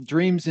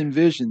Dreams and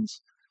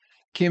visions.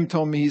 Kim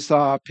told me he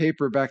saw a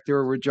paper back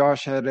there where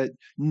Josh had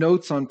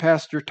notes on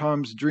Pastor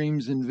Tom's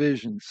dreams and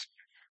visions,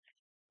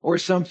 or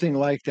something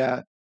like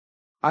that.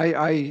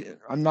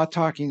 I'm not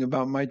talking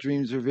about my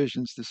dreams or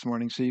visions this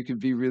morning, so you could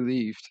be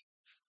relieved.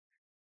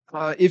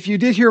 If you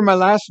did hear my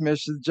last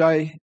message,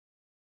 I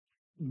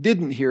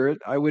didn't hear it.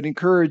 I would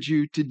encourage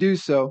you to do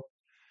so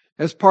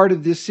as part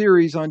of this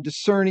series on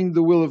discerning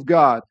the will of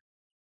God.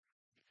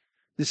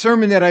 The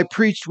sermon that I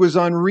preached was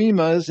on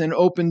Rimas and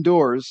open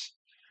doors,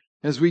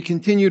 as we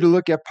continue to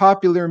look at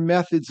popular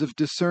methods of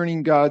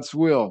discerning God's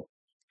will.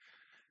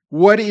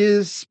 What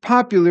is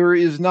popular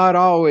is not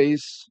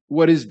always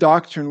what is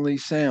doctrinally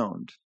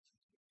sound.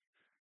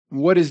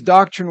 What is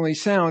doctrinally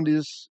sound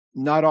is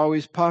not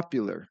always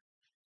popular.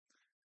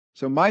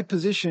 So my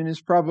position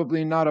is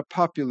probably not a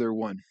popular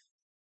one.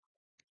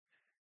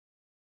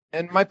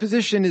 And my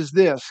position is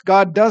this: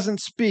 God doesn't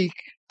speak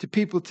to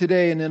people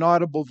today in an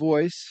audible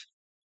voice,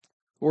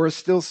 or a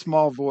still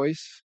small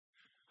voice,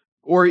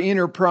 or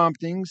inner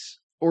promptings,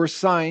 or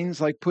signs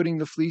like putting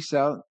the fleece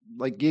out,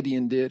 like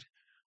Gideon did,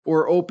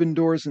 or open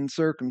doors and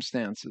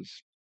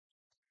circumstances,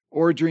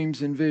 or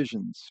dreams and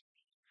visions.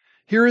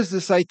 Here is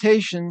the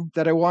citation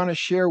that I want to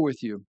share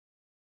with you.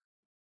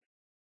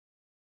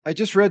 I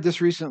just read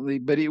this recently,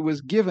 but it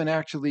was given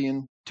actually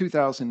in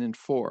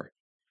 2004.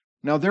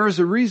 Now, there is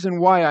a reason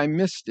why I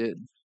missed it,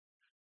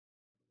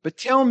 but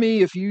tell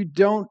me if you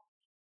don't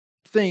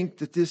think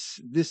that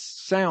this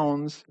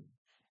sounds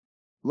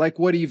like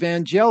what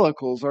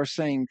evangelicals are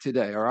saying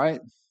today, all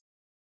right?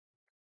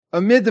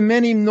 Amid the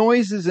many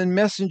noises and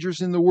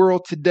messengers in the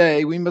world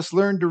today, we must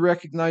learn to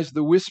recognize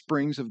the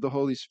whisperings of the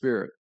Holy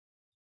Spirit.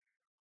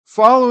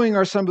 Following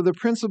are some of the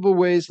principal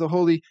ways the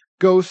Holy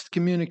Ghost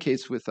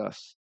communicates with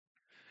us.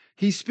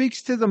 He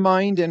speaks to the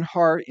mind and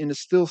heart in a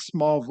still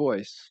small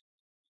voice.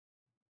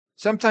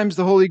 Sometimes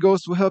the Holy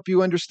Ghost will help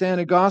you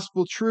understand a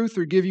gospel truth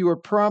or give you a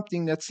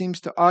prompting that seems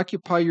to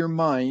occupy your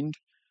mind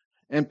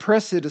and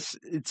press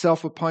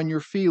itself upon your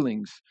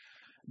feelings.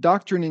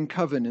 Doctrine and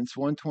Covenants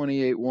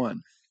 128:1.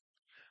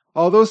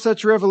 Although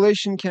such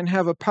revelation can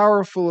have a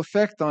powerful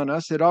effect on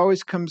us, it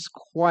always comes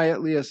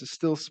quietly as a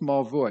still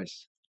small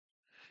voice.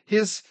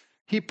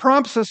 He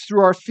prompts us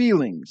through our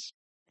feelings.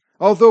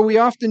 Although we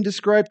often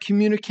describe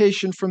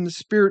communication from the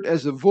Spirit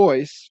as a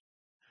voice,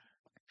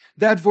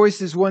 that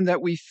voice is one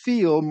that we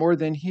feel more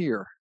than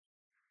hear.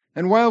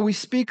 And while we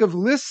speak of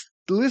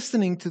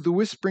listening to the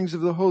whisperings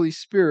of the Holy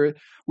Spirit,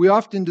 we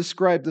often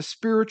describe the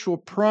spiritual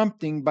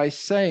prompting by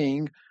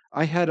saying,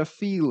 "I had a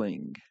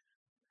feeling."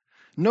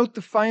 Note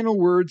the final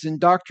words in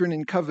Doctrine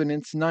and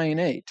Covenants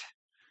 9:8.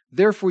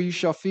 Therefore you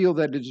shall feel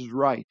that it is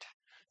right.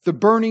 The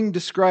burning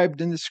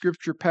described in the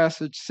scripture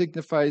passage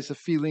signifies a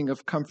feeling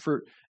of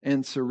comfort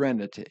and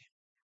serenity.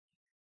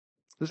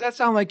 Does that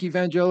sound like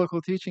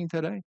evangelical teaching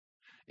today?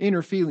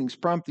 Inner feelings,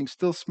 prompting,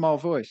 still small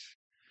voice.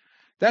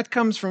 That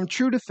comes from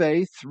True to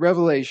Faith,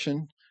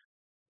 Revelation,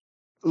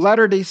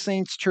 Latter-day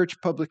Saints Church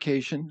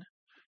publication,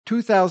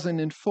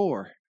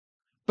 2004.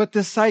 But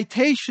the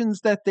citations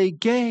that they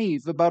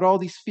gave about all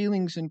these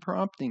feelings and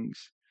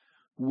promptings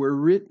were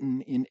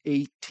written in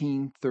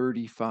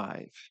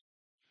 1835.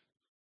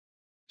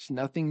 It's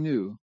nothing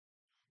new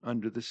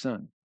under the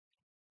sun.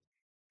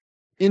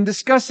 In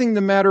discussing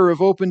the matter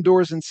of open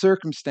doors and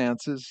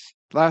circumstances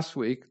last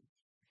week,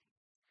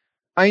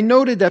 I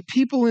noted that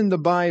people in the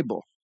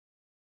Bible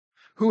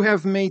who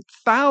have made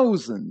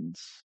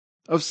thousands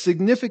of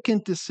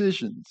significant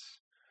decisions,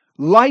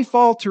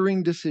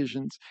 life-altering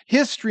decisions,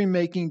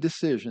 history-making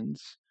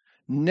decisions,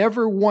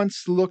 never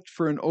once looked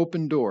for an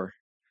open door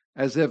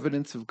as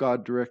evidence of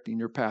God directing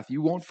your path.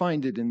 You won't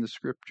find it in the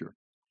scripture.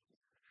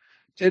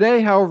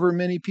 Today, however,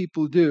 many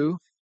people do,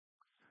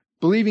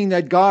 believing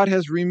that God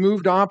has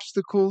removed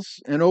obstacles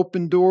and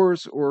opened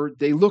doors, or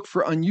they look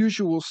for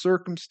unusual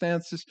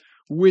circumstances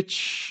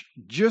which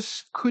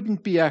just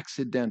couldn't be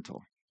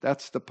accidental.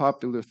 That's the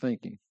popular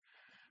thinking.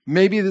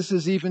 Maybe this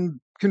is even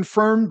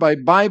confirmed by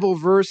Bible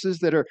verses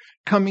that are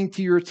coming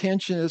to your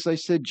attention, as I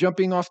said,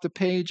 jumping off the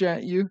page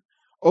at you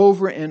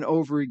over and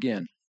over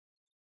again.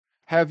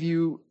 Have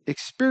you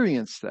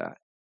experienced that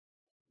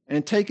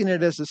and taken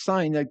it as a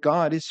sign that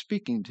God is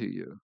speaking to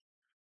you?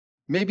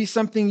 Maybe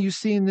something you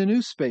see in the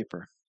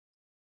newspaper,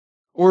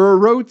 or a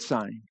road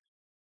sign,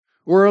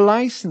 or a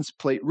license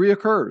plate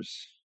reoccurs,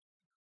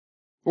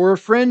 or a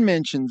friend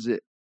mentions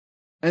it,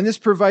 and this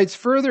provides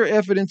further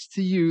evidence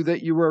to you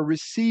that you are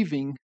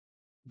receiving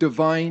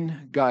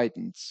divine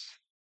guidance.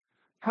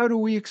 How do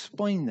we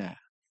explain that?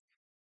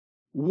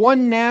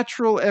 One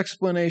natural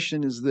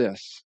explanation is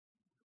this: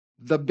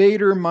 the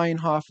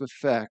Bader-Meinhof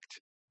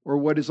effect, or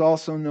what is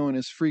also known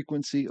as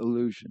frequency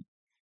illusion.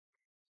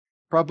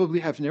 Probably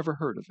have never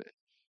heard of it.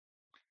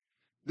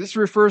 This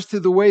refers to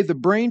the way the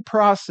brain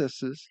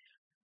processes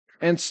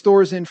and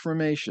stores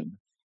information.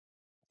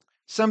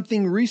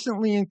 Something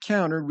recently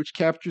encountered which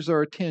captures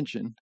our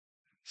attention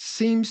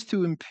seems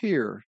to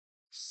appear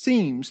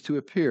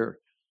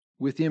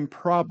with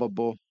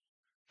improbable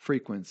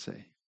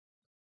frequency.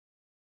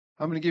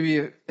 I'm going to give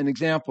you an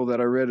example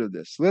that I read of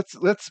this.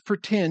 Let's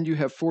pretend you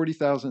have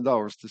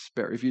 $40,000 to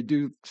spare. If you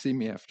do, see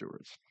me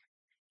afterwards.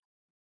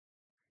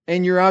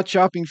 And you're out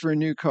shopping for a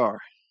new car.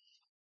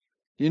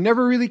 You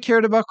never really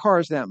cared about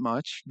cars that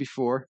much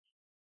before,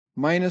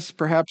 minus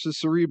perhaps a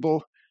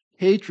cerebral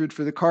hatred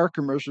for the car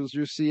commercials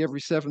you see every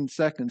 7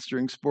 seconds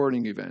during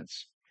sporting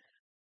events,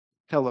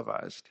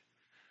 televised.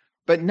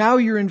 But now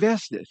you're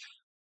invested.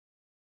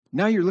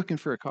 Now you're looking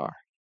for a car.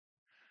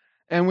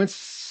 And when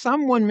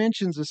someone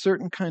mentions a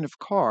certain kind of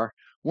car,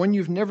 one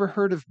you've never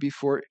heard of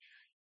before,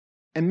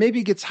 and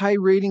maybe gets high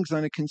ratings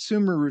on a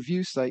consumer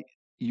review site,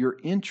 you're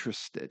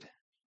interested.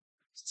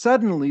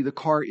 Suddenly, the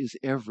car is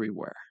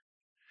everywhere.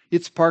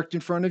 It's parked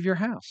in front of your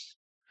house.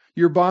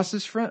 Your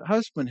boss's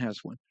husband has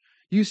one.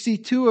 You see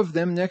two of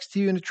them next to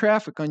you in the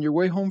traffic on your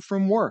way home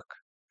from work.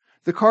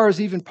 The car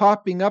is even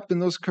popping up in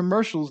those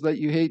commercials that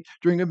you hate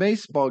during a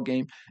baseball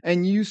game,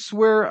 and you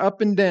swear up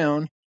and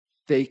down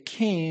they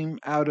came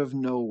out of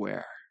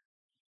nowhere.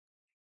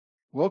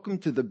 Welcome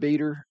to the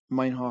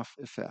Bader-Meinhof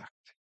effect.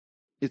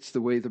 It's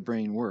the way the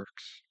brain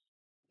works.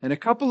 And a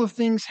couple of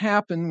things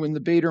happen when the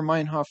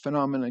Bader-Meinhof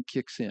phenomenon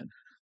kicks in.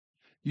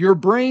 Your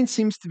brain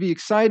seems to be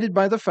excited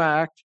by the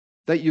fact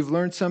that you've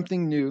learned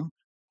something new,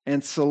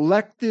 and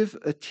selective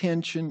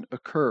attention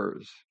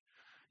occurs.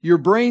 Your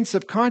brain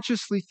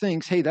subconsciously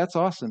thinks, hey, that's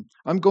awesome.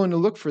 I'm going to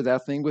look for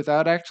that thing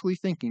without actually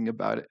thinking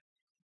about it.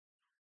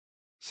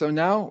 So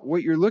now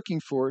what you're looking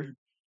for,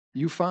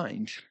 you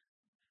find.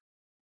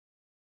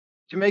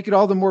 To make it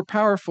all the more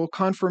powerful,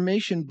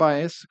 confirmation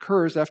bias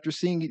occurs after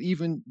seeing it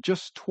even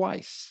just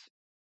twice.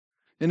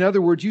 In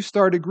other words, you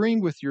start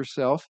agreeing with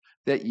yourself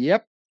that,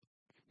 yep,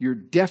 you're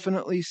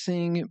definitely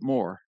seeing it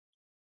more.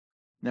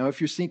 Now,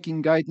 if you're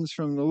seeking guidance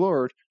from the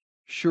Lord,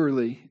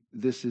 surely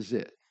this is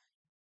it.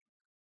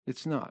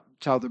 It's not.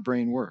 It's how the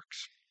brain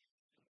works.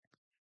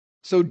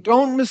 So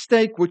don't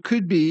mistake what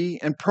could be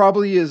and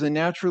probably is a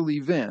natural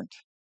event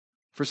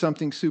for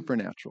something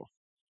supernatural.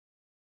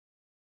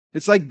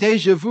 It's like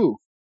déjà vu.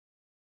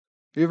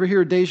 You ever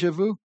hear déjà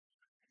vu?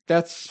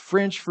 That's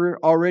French for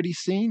already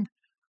seen.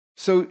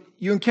 So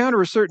you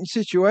encounter a certain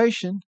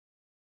situation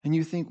and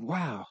you think,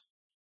 wow,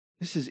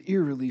 this is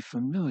eerily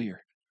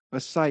familiar.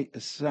 A sight,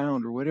 a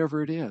sound, or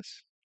whatever it is.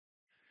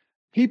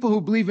 People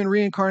who believe in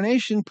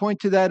reincarnation point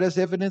to that as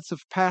evidence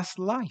of past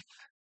life.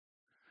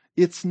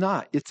 It's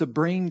not. It's a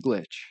brain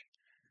glitch.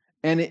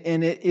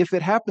 If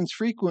it happens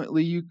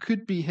frequently, you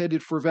could be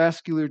headed for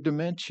vascular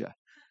dementia.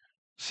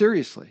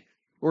 Seriously.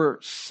 Or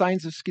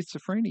signs of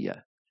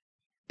schizophrenia.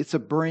 It's a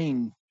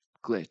brain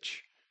glitch.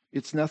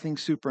 It's nothing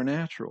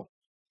supernatural.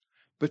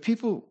 But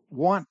people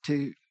want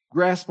to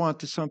grasp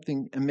onto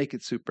something and make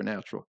it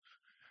supernatural.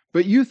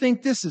 But you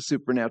think this is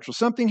supernatural.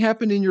 Something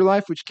happened in your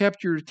life which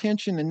kept your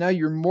attention, and now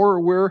you're more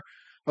aware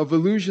of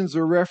allusions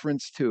or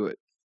reference to it.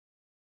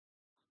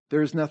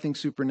 There is nothing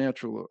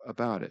supernatural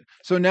about it.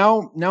 So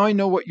now I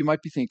know what you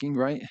might be thinking,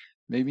 right?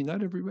 Maybe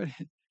not everybody.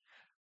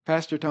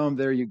 Pastor Tom,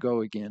 there you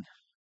go again,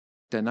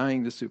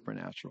 denying the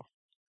supernatural.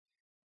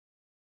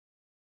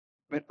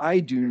 But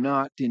I do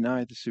not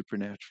deny the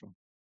supernatural.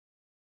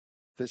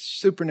 The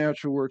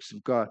supernatural works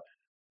of God,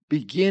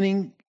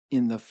 beginning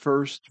in the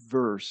first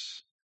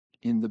verse,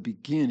 in the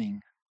beginning,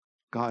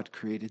 God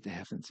created the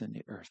heavens and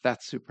the earth.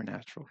 That's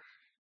supernatural.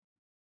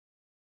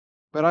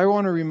 But I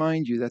want to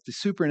remind you that the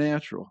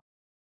supernatural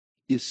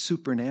is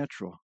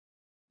supernatural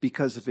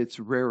because of its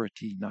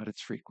rarity, not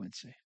its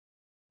frequency.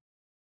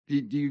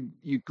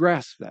 You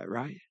grasp that,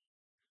 right?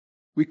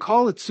 We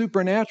call it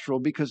supernatural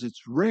because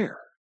it's rare.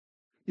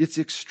 It's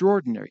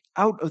extraordinary,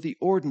 out of the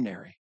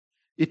ordinary.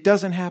 It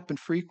doesn't happen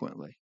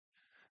frequently.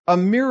 A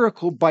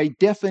miracle, by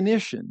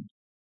definition,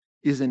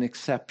 is an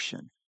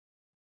exception.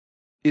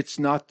 It's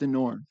not the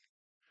norm.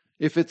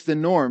 If it's the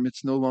norm,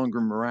 it's no longer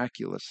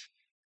miraculous,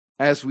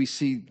 as we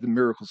see the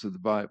miracles of the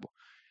Bible.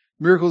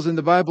 Miracles in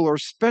the Bible are a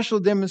special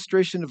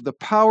demonstration of the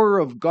power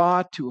of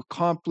God to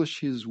accomplish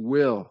His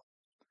will.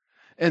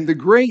 And the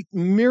great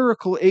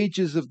miracle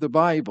ages of the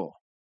Bible,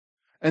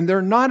 and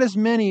they're not as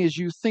many as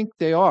you think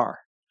they are.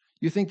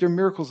 You think there are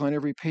miracles on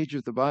every page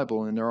of the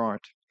Bible, and there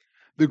aren't.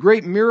 The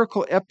great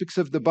miracle epics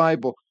of the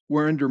Bible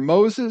were under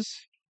Moses,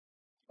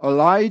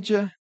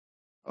 Elijah,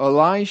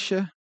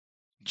 Elisha,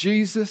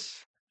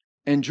 Jesus,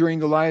 and during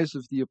the lives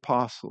of the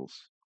apostles.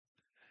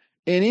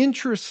 And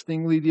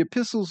interestingly, the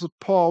epistles of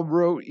Paul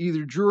wrote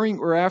either during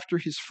or after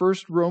his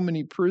first Roman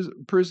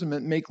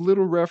imprisonment make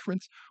little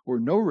reference or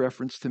no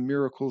reference to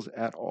miracles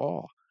at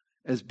all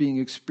as being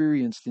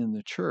experienced in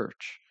the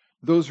church.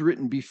 Those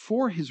written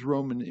before his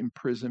Roman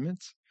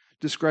imprisonments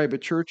describe a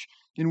church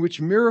in which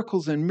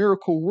miracles and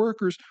miracle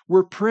workers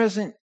were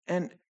present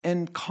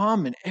and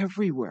common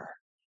everywhere.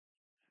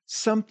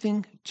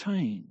 Something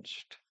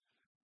changed.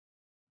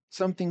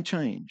 Something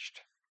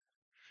changed.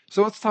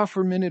 So let's talk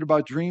for a minute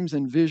about dreams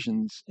and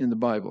visions in the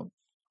Bible.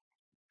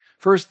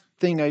 First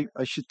thing I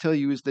should tell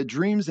you is that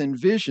dreams and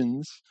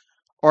visions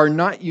are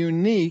not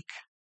unique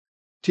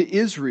to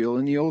Israel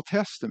in the Old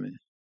Testament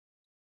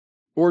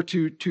or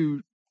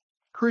to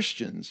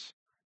Christians.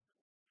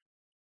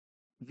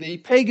 The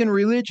pagan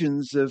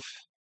religions of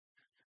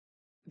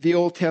the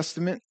Old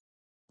Testament,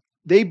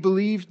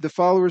 the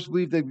followers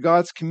believed that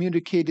God's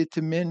communicated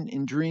to men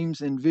in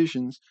dreams and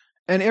visions,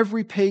 and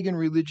every pagan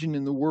religion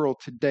in the world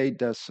today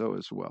does so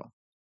as well.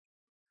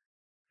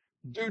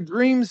 Do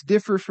dreams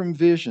differ from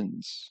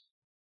visions?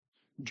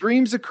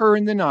 Dreams occur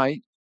in the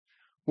night,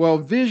 while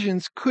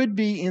visions could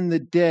be in the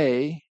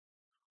day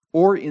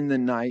or in the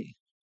night,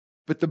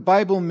 but the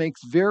Bible makes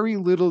very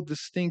little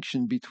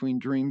distinction between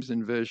dreams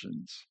and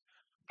visions.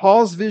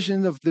 Paul's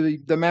vision of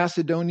the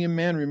Macedonian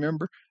man,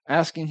 remember,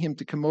 asking him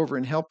to come over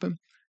and help him?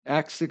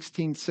 Acts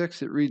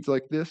 16:6, it reads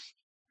like this.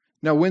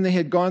 Now, when they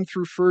had gone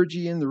through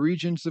Phrygia and the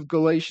regions of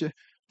Galatia,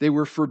 they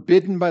were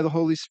forbidden by the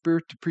Holy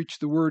Spirit to preach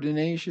the word in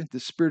Asia. The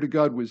Spirit of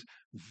God was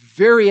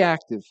very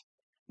active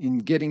in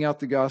getting out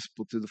the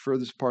gospel to the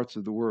furthest parts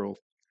of the world.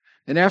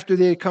 And after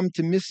they had come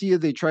to Mysia,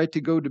 they tried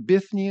to go to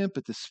Bithynia,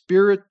 but the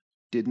Spirit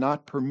did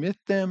not permit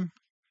them.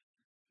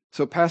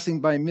 So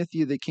passing by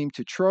Mysia, they came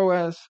to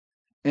Troas,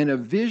 and a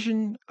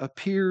vision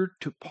appeared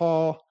to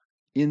Paul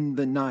in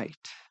the night.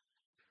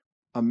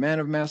 A man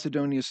of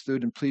Macedonia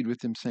stood and pleaded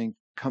with him, saying,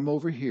 "Come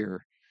over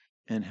here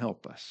and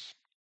help us."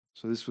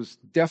 So this was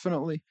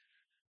definitely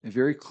a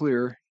very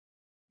clear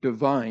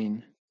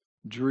divine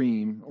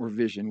dream or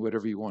vision,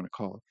 whatever you want to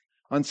call it.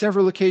 On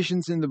several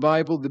occasions in the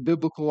Bible, the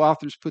biblical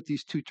authors put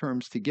these two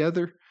terms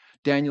together.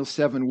 Daniel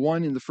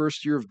 7:1, in the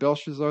first year of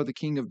Belshazzar, the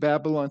king of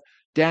Babylon,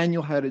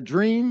 Daniel had a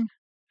dream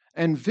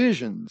and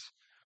visions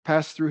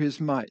passed through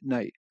his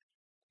night.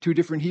 Two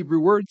different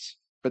Hebrew words,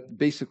 but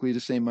basically the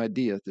same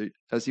idea,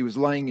 as he was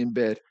lying in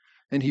bed,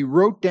 and he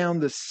wrote down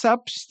the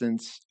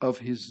substance of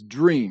his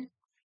dream.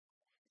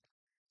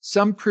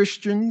 Some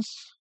Christians,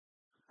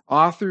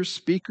 authors,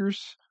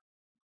 speakers,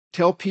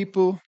 tell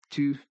people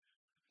to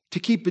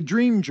keep a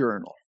dream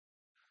journal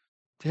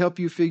to help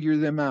you figure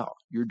them out,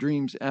 your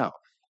dreams out.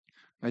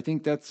 I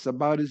think that's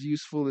about as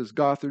useful as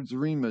Gothard's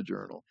Rima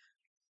journal.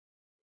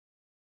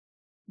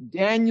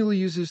 Daniel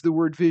uses the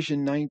word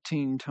vision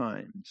 19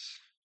 times.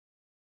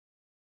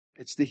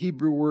 It's the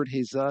Hebrew word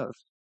hezav,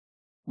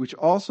 which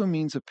also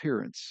means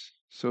appearance.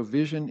 So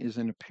vision is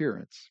an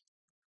appearance.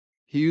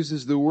 He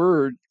uses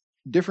the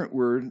different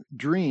word,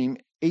 dream,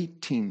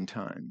 18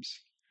 times.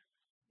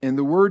 And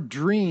the word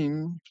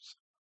dreams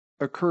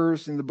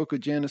occurs in the book of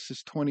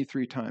Genesis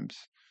 23 times.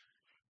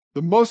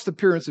 The most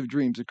appearance of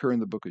dreams occur in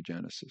the book of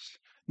Genesis.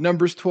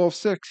 Numbers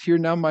 12:6, hear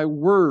now my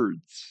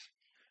words.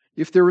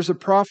 If there is a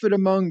prophet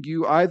among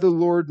you, I, the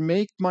Lord,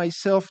 make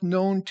myself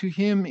known to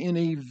him in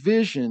a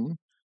vision.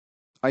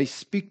 I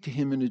speak to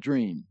him in a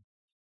dream.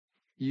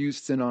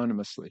 Used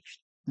synonymously.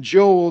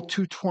 Joel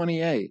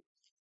 2:28,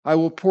 I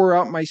will pour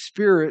out my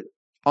spirit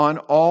on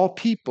all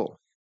people.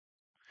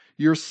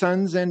 Your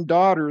sons and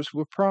daughters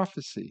will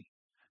prophesy.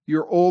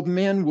 Your old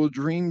men will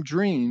dream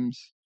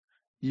dreams.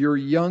 Your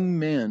young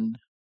men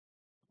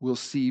will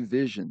see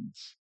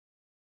visions.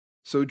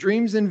 So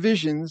dreams and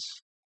visions,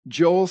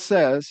 Joel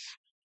says,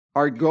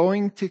 are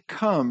going to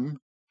come,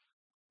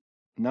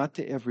 not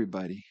to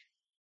everybody,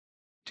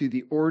 to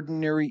the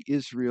ordinary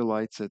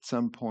Israelites at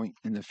some point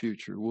in the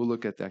future. We'll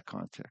look at that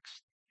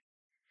context.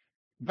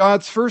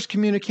 God's first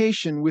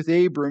communication with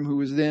Abram, who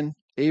was then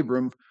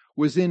Abram,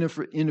 was in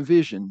a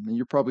vision. And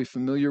you're probably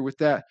familiar with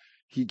that.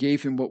 He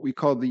gave him what we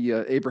call the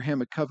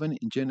Abrahamic covenant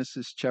in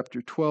Genesis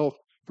chapter 12,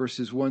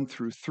 verses 1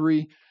 through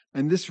 3.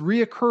 And this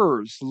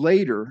reoccurs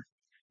later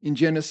in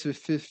Genesis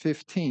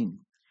 15.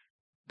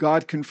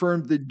 God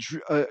confirmed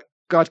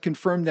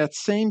that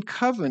same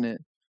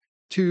covenant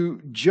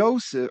to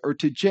Joseph or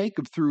to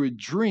Jacob through a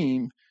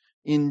dream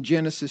in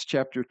Genesis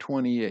chapter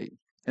 28.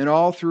 And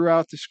all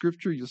throughout the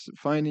scripture, you'll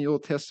find in the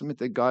Old Testament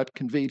that God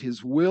conveyed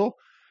his will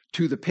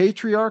to the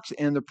patriarchs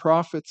and the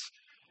prophets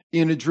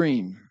in a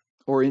dream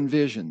or in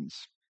visions.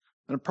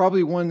 And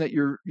probably one that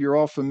you're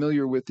all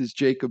familiar with is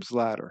Jacob's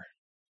ladder.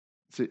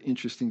 It's an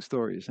interesting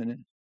story, isn't it?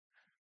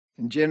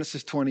 In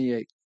Genesis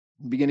 28,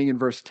 beginning in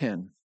verse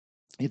 10,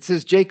 it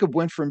says, Jacob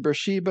went from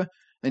Beersheba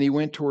and he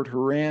went toward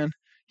Haran.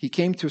 He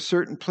came to a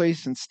certain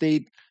place and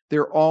stayed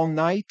there all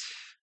night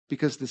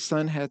because the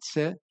sun had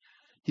set.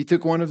 He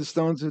took one of the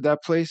stones of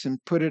that place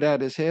and put it at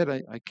his head.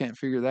 I can't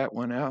figure that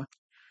one out.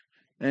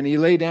 And he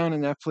lay down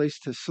in that place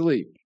to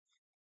sleep.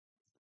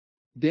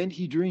 Then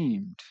he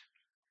dreamed.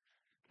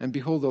 And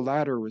behold, a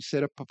ladder was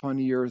set up upon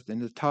the earth, and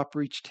the top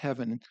reached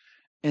heaven.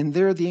 And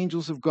there the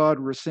angels of God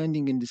were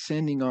ascending and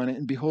descending on it.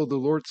 And behold, the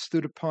Lord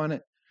stood upon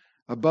it,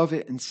 above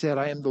it, and said,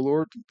 I am the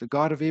Lord, the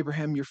God of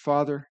Abraham your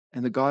father,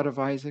 and the God of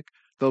Isaac.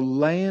 The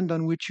land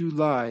on which you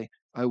lie,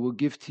 I will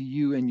give to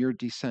you and your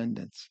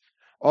descendants.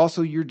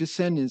 Also your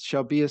descendants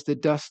shall be as the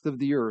dust of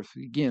the earth.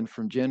 Again,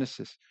 from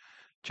Genesis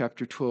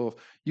chapter 12.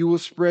 You will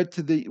spread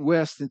to the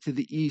west and to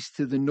the east,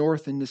 to the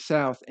north and the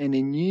south. And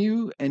in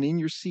you and in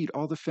your seed,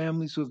 all the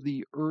families of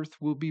the earth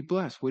will be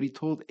blessed. What he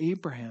told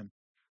Abraham,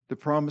 the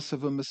promise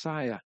of a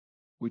Messiah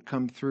would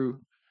come through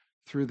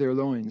their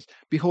loins.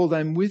 Behold,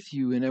 I'm with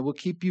you, and I will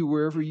keep you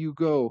wherever you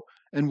go,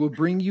 and will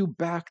bring you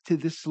back to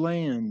this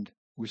land.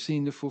 We're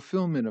seeing the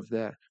fulfillment of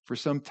that for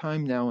some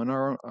time now in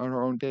our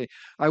own day.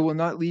 I will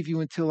not leave you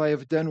until I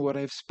have done what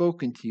I have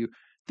spoken to you.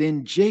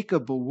 Then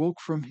Jacob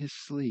awoke from his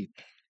sleep.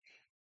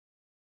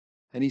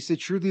 And he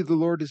said, surely the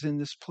Lord is in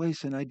this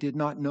place, and I did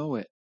not know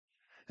it.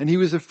 And he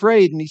was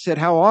afraid, and he said,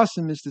 how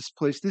awesome is this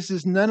place? This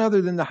is none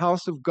other than the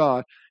house of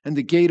God and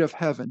the gate of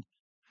heaven.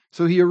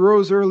 So he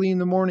arose early in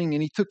the morning,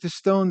 and he took the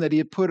stone that he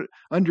had put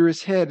under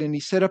his head, and he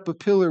set up a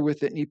pillar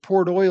with it, and he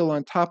poured oil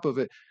on top of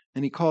it,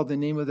 and he called the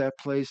name of that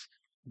place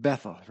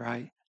Bethel,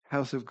 right?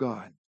 House of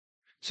God.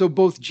 So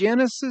both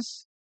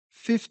Genesis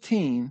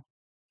 15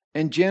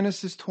 and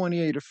Genesis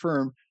 28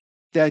 affirm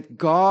that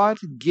God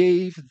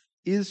gave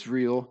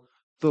Israel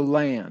the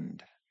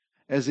land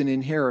as an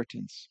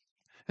inheritance,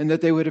 and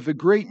that they would have a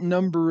great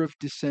number of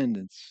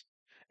descendants.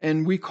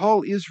 And we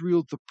call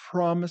Israel the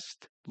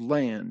promised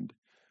land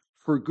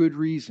for good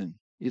reason.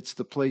 It's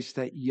the place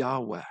that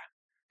Yahweh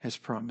has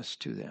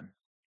promised to them.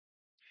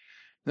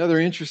 Another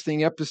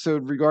interesting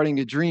episode regarding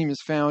a dream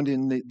is found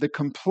in the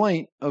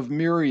complaint of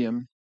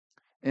Miriam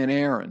and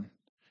Aaron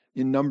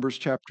in Numbers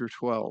chapter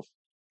 12.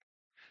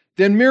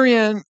 Then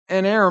Miriam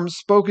and Aaron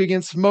spoke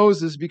against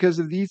Moses because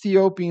of the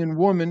Ethiopian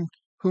woman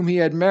whom he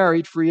had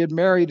married, for he had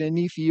married an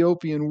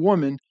Ethiopian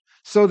woman.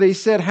 So they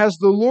said, has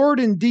the Lord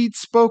indeed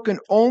spoken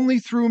only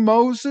through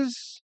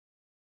Moses?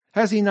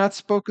 Has he not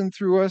spoken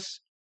through us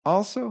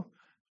also?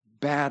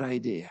 Bad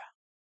idea,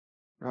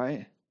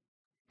 right?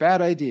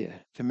 Bad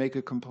idea to make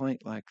a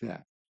complaint like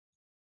that.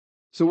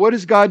 So what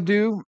does God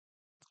do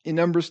in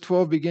Numbers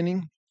 12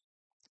 beginning?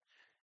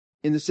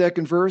 In the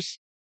second verse,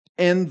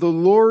 and the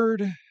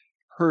Lord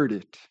heard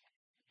it.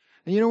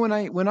 And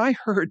when I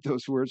heard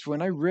those words,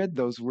 when I read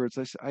those words,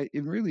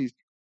 it really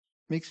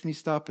makes me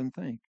stop and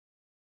think.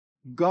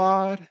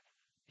 God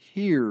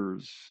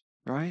hears,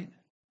 right?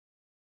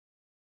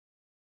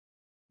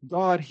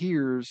 God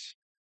hears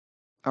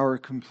our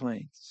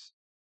complaints.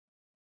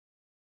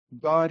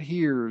 God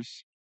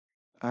hears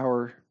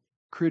our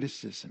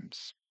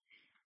criticisms.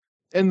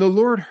 And the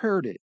Lord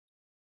heard it.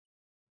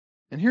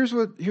 And here's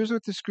what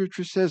the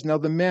scripture says. Now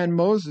the man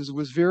Moses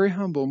was very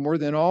humble, more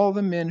than all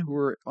the men who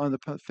were on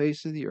the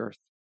face of the earth.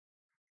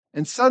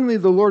 And suddenly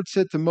the Lord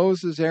said to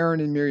Moses, Aaron,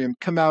 and Miriam,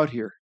 come out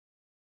here.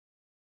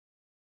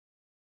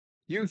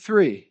 You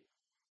three,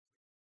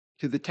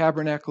 to the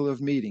tabernacle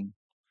of meeting.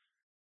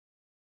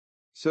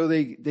 So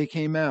they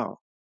came out,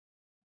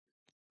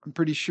 I'm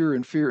pretty sure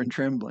in fear and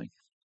trembling.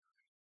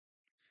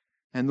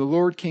 And the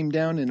Lord came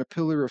down in a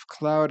pillar of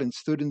cloud and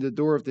stood in the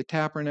door of the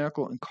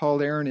tabernacle and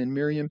called Aaron and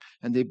Miriam,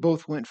 and they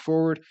both went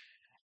forward.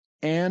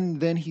 And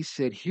then he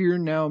said, hear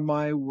now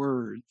my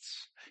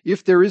words.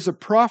 If there is a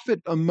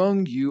prophet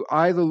among you,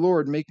 I, the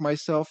Lord, make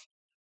myself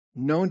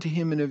known to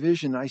him in a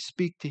vision. I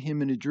speak to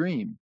him in a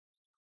dream.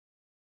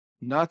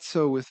 Not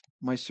so with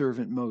my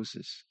servant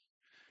Moses.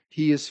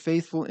 He is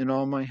faithful in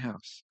all my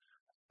house.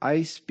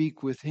 I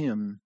speak with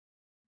him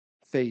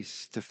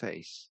face to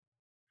face.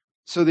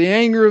 So the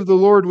anger of the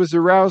Lord was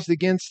aroused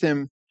against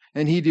him,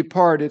 and he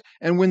departed.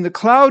 And when the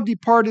cloud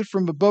departed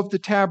from above the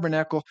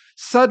tabernacle,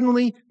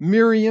 suddenly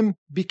Miriam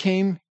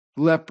became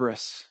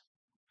leprous,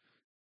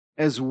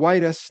 as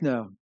white as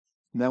snow.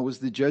 And that was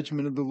the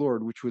judgment of the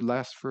Lord, which would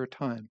last for a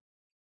time.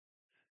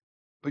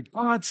 But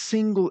God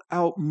singled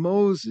out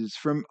Moses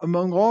from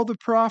among all the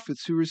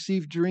prophets who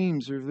received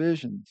dreams or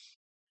visions.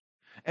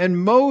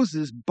 And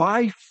Moses,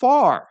 by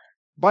far,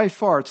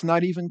 it's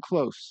not even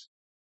close,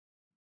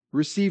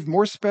 received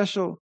more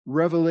special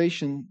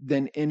revelation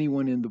than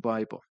anyone in the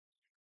Bible.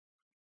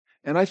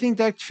 And I think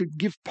that should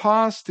give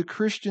pause to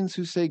Christians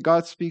who say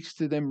God speaks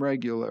to them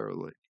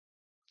regularly,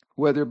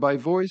 whether by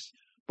voice,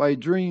 by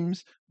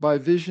dreams, by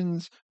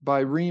visions,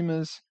 by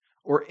rhemas,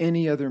 or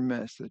any other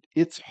method.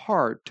 It's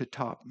hard to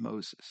top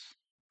Moses.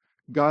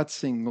 God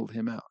singled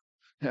him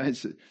out.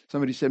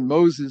 Somebody said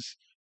Moses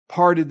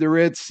parted the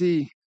Red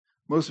Sea.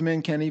 Most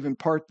men can't even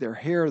part their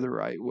hair the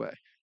right way.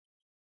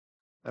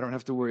 I don't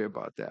have to worry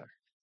about that.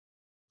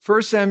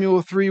 1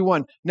 Samuel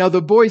 3:1. Now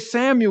the boy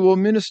Samuel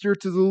ministered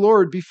to the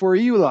Lord before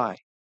Eli,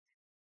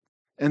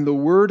 and the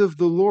word of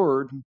the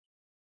Lord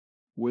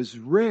was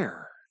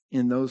rare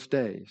in those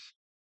days.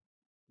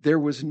 There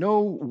was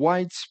no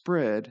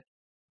widespread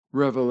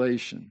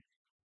revelation.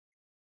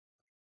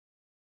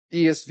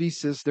 ESV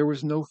says there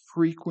was no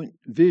frequent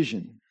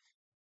vision,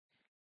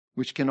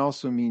 which can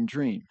also mean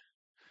dream.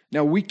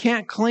 Now, we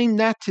can't claim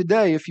that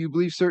today if you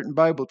believe certain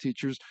Bible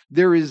teachers.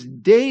 There is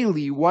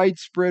daily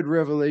widespread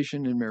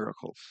revelation and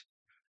miracles.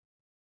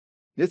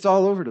 It's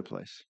all over the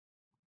place.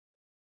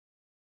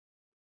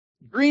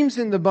 Dreams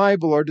in the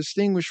Bible are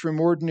distinguished from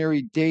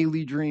ordinary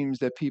daily dreams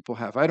that people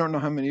have. I don't know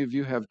how many of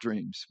you have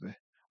dreams, but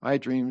I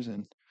dreams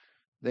and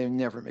they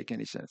never make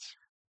any sense.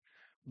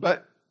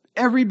 But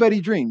everybody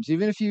dreams.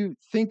 Even if you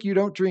think you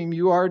don't dream,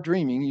 you are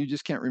dreaming. You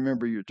just can't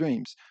remember your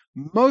dreams.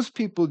 Most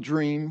people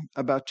dream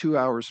about 2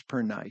 hours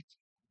per night.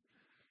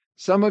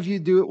 Some of you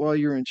do it while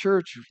you're in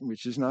church,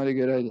 which is not a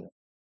good idea.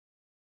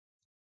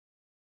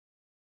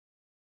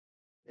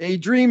 A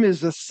dream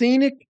is a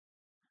scenic,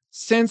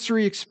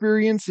 sensory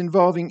experience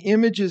involving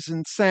images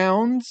and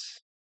sounds,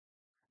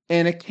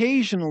 and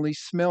occasionally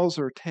smells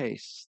or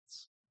tastes.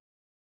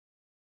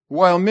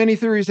 While many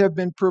theories have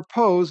been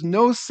proposed,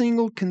 no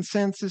single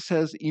consensus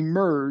has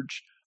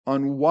emerged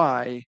on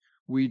why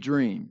we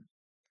dream.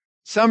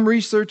 Some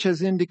research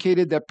has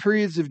indicated that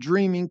periods of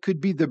dreaming could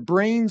be the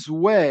brain's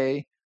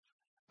way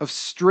of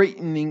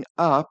straightening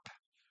up,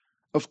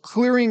 of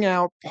clearing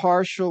out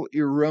partial,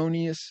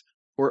 erroneous,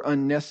 or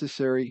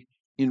unnecessary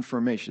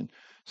information.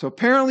 So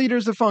apparently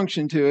there's a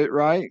function to it,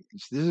 right?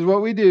 This is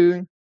what we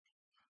do,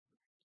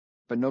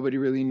 but nobody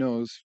really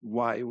knows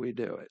why we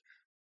do it.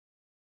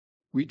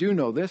 We do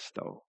know this,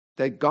 though,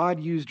 that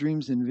God used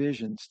dreams and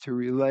visions to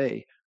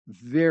relay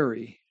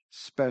very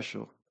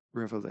special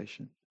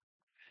revelation.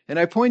 And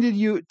I pointed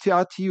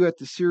out to you at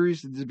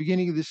the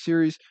beginning of the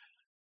series,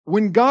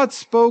 when God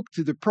spoke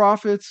to the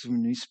prophets,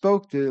 when he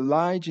spoke to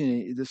Elijah,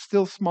 and the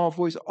still small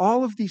voice,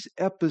 all of these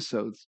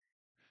episodes,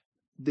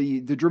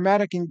 the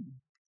dramatic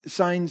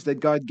signs that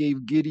God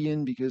gave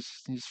Gideon because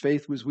his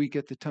faith was weak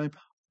at the time,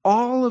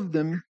 all of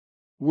them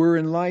were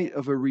in light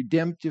of a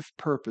redemptive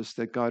purpose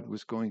that God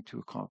was going to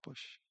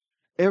accomplish.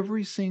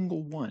 Every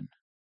single one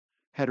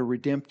had a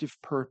redemptive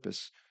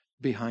purpose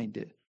behind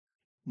it.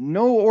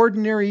 No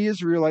ordinary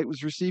Israelite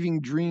was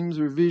receiving dreams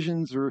or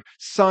visions or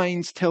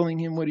signs telling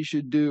him what he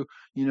should do.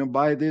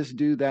 Buy this,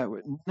 do that.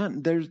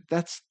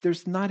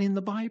 There's not in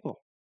the Bible.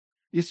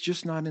 It's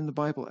just not in the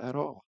Bible at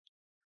all.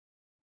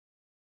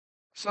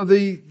 So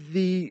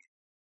the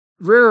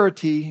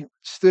rarity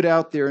stood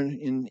out there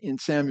in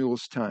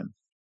Samuel's time.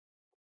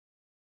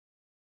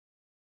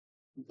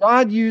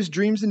 God used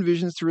dreams and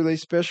visions to relay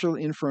special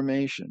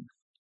information.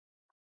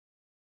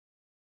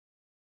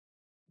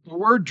 The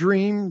word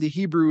dream, the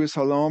Hebrew is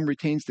halam,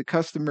 retains the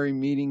customary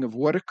meaning of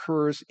what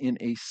occurs in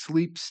a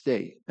sleep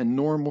state, a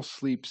normal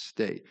sleep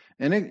state.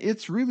 And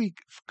it's really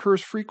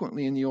occurs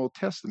frequently in the Old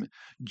Testament.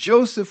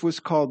 Joseph was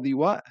called the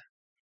what?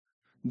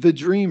 The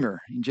dreamer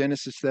in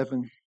Genesis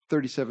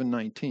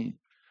 37:19.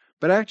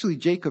 But actually,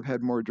 Jacob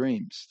had more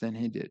dreams than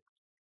he did.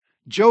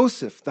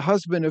 Joseph, the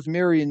husband of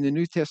Mary in the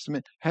New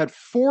Testament, had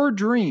 4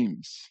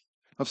 dreams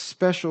of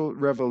special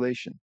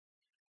revelation.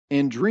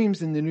 And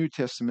dreams in the New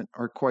Testament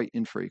are quite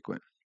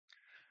infrequent.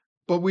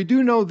 But we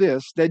do know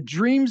this, that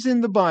dreams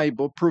in the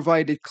Bible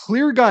provided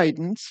clear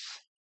guidance,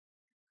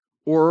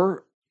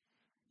 or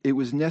it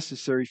was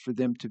necessary for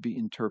them to be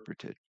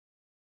interpreted.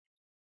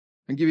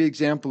 I'll give you an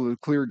example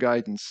of clear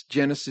guidance.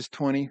 Genesis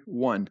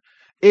 21.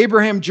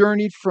 Abraham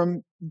journeyed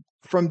from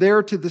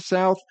there to the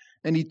south,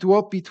 and he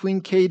dwelt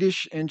between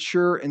Kadesh and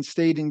Shur and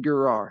stayed in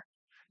Gerar.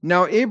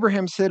 Now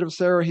Abraham said of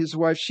Sarah his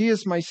wife, "She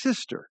is my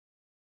sister."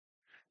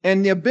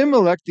 And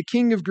Abimelech, the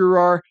king of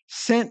Gerar,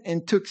 sent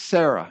and took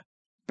Sarah.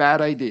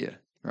 Bad idea,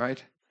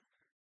 right?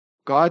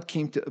 God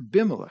came to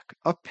Abimelech,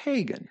 a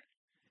pagan,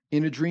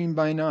 in a dream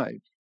by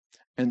night,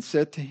 and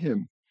said to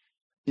him,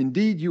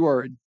 "Indeed, you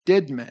are a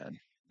dead man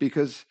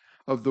because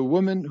of the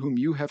woman whom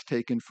you have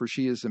taken, for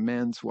she is a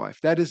man's wife."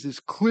 That is as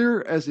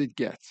clear as it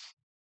gets.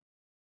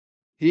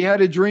 He had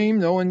a dream.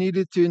 No one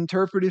needed to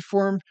interpret it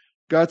for him.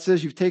 God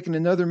says, "You've taken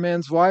another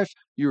man's wife.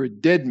 You're a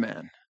dead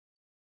man."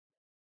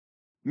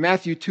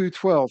 Matthew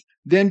 2:12.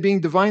 Then being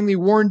divinely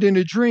warned in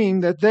a dream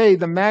that they,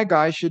 the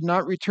Magi, should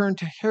not return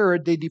to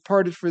Herod, they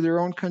departed for their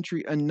own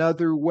country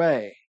another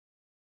way.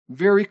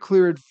 Very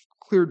clear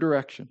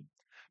direction.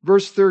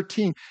 Verse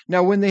 13.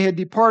 Now when they had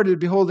departed,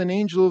 behold, an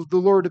angel of the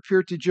Lord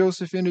appeared to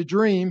Joseph in a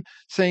dream,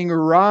 saying,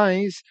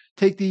 "Arise,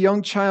 take the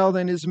young child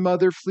and his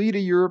mother, flee to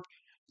Europe,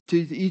 to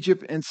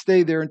Egypt, and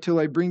stay there until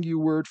I bring you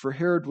word, for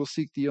Herod will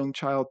seek the young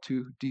child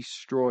to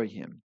destroy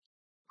him."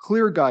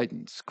 Clear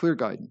guidance.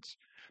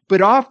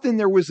 But often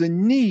there was a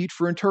need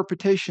for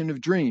interpretation of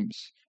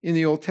dreams in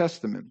the Old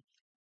Testament.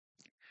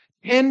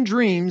 10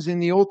 dreams in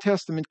the Old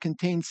Testament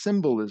contain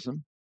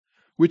symbolism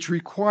which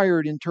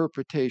required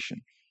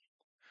interpretation.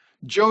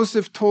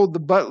 Joseph told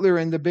the butler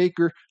and the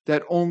baker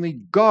that only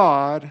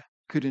God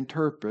could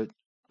interpret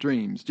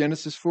dreams.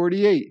 Genesis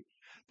 48.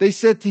 They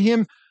said to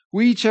him,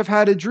 "We each have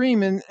had a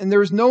dream, and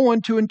there is no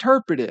one to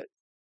interpret it."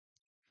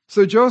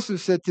 So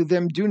Joseph said to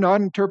them, "Do not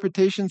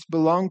interpretations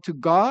belong to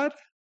God?"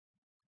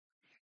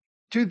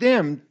 To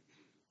them,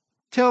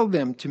 tell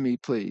them to me,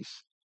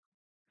 please.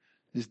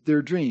 Is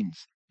their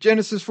dreams.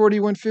 Genesis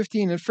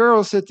 41:15. And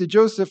Pharaoh said to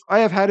Joseph, "I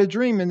have had a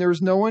dream, and there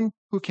is no one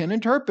who can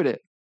interpret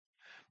it.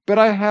 But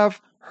I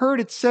have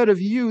heard it said of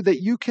you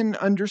that you can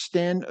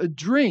understand a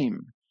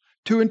dream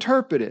to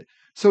interpret it."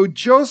 So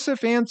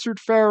Joseph answered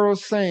Pharaoh,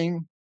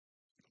 saying,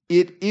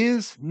 "It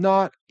is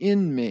not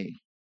in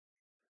me.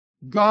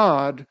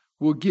 God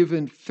will give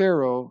in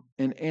Pharaoh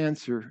an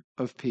answer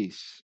of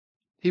peace."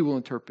 He will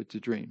interpret the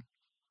dream.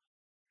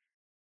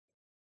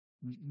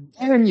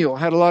 Daniel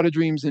had a lot of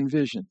dreams and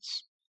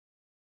visions.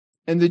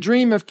 And the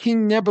dream of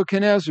King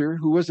Nebuchadnezzar,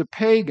 who was a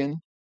pagan,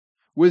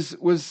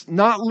 was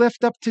not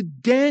left up to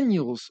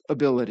Daniel's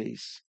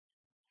abilities.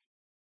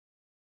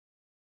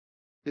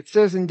 It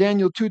says in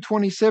Daniel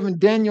 2:27,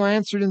 Daniel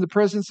answered in the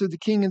presence of the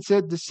king and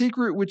said, "The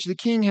secret which the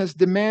king has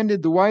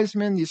demanded, the wise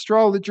men, the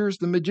astrologers,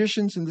 the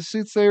magicians, and the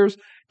soothsayers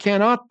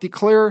cannot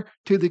declare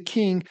to the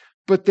king,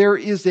 but there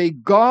is a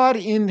God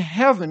in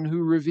heaven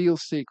who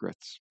reveals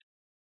secrets."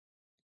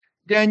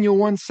 Daniel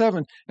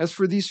 1:7, as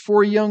for these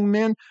 4 young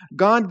men,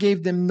 God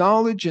gave them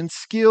knowledge and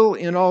skill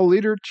in all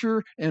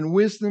literature and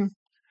wisdom,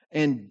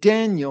 and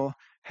Daniel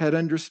had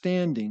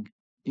understanding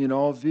in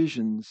all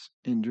visions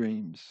and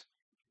dreams.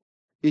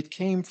 It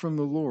came from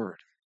the Lord.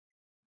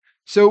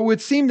 So it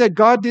would seem that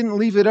God didn't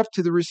leave it up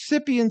to the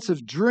recipients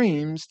of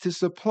dreams to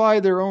supply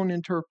their own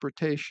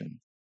interpretation.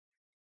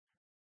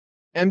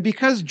 And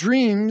because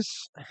dreams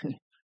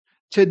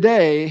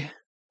today,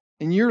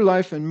 in your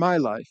life and my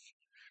life,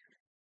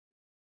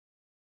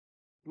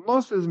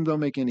 most of them don't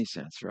make any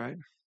sense, right?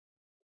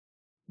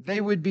 They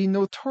would be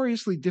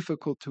notoriously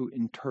difficult to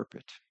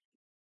interpret.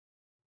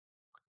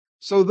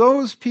 So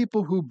those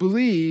people who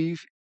believe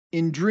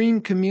in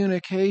dream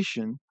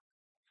communication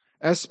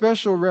as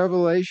special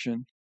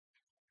revelation,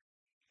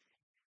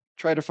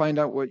 try to find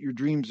out what your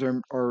dreams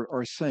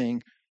are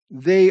saying.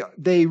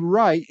 They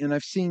write, and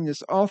I've seen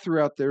this all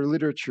throughout their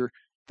literature,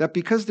 that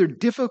because they're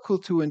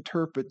difficult to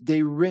interpret,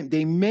 they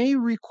may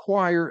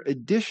require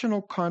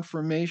additional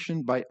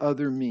confirmation by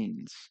other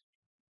means,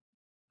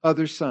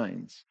 other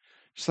signs.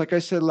 Just like I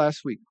said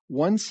last week,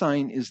 one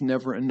sign is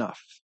never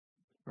enough,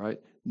 right?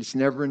 It's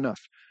never enough.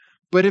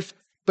 But if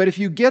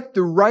you get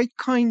the right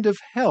kind of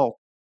help,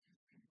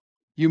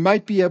 you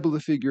might be able to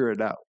figure it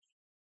out.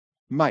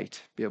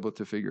 Might be able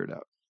to figure it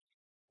out.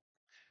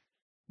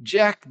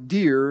 Jack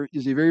Deere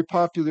is a very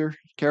popular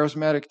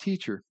charismatic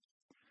teacher.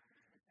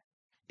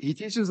 He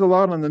teaches a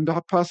lot on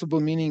the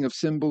possible meaning of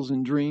symbols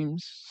and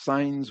dreams,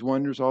 signs,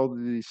 wonders, all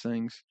of these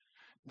things.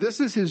 This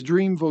is his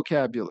dream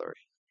vocabulary.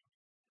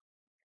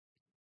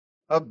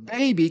 A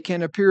baby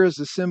can appear as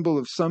a symbol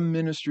of some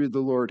ministry the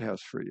Lord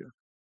has for you.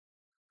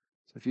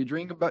 So if you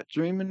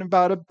dreaming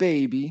about a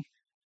baby,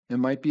 it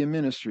might be a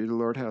ministry the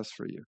Lord has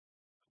for you.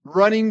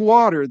 Running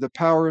water, the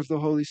power of the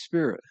Holy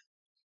Spirit.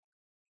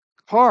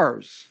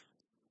 Cars,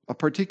 a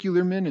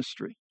particular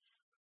ministry.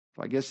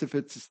 I guess if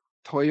it's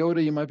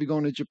Toyota, you might be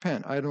going to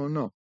Japan. I don't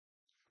know.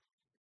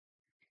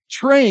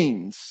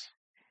 Trains.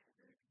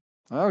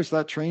 I always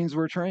thought trains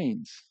were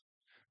trains.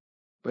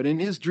 But in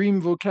his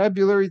dream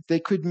vocabulary, they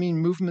could mean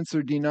movements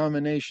or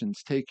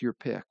denominations. Take your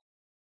pick.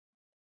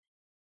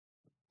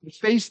 The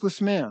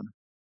faceless man.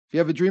 If you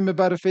have a dream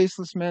about a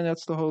faceless man,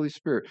 that's the Holy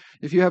Spirit.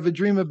 If you have a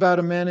dream about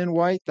a man in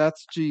white,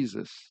 that's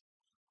Jesus.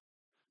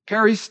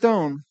 Perry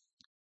Stone,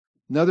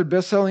 another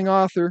best-selling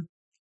author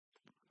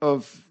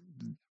of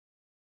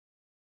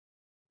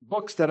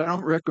books that I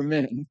don't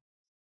recommend.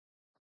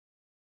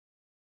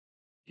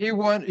 He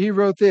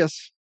wrote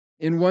this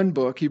in one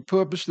book. He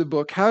published the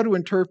book, How to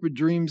Interpret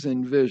Dreams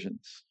and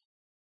Visions.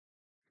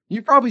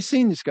 You've probably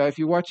seen this guy if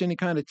you watch any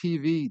kind of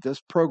TV. He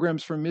does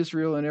programs from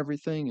Israel and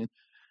everything,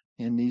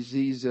 and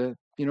he's a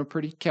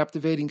pretty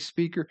captivating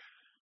speaker.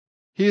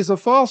 He is a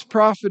false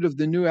prophet of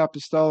the New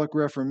Apostolic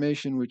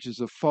Reformation, which is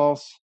a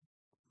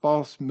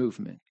false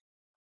movement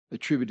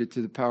attributed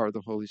to the power of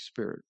the Holy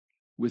Spirit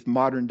with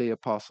modern day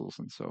apostles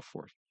and so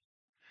forth.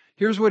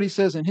 Here's what he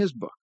says in his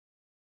book.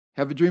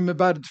 Have a dream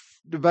about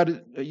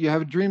it. You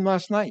have a dream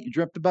last night. You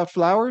dreamt about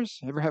flowers.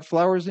 Ever have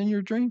flowers in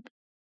your dream?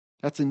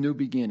 That's a new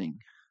beginning.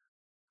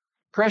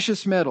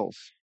 Precious metals.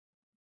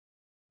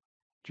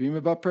 Dream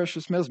about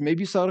precious metals.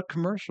 Maybe you saw a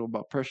commercial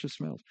about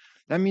precious metals.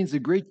 That means a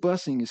great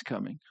blessing is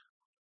coming.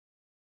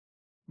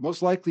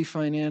 Most likely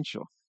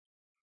financial.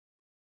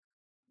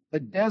 A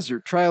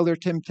desert, trial or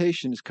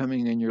temptation is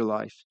coming in your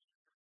life.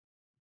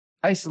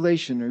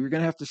 Isolation, or you're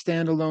going to have to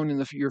stand alone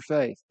in your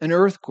faith. An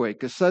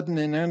earthquake, a sudden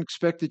and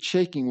unexpected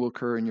shaking will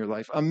occur in your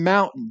life. A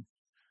mountain.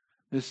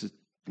 This is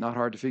not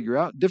hard to figure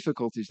out.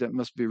 Difficulties that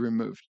must be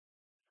removed.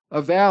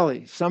 A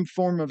valley, some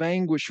form of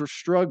anguish or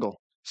struggle.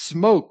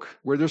 Smoke,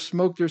 where there's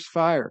smoke, there's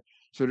fire.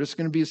 So there's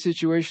going to be a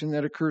situation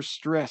that occurs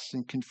stress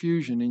and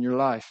confusion in your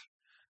life.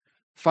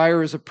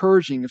 Fire is a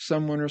purging of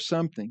someone or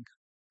something.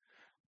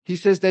 He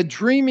says that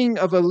dreaming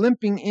of a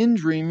limping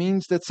injury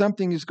means that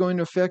something is going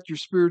to affect your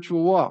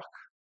spiritual walk.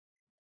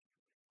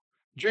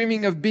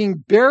 Dreaming of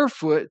being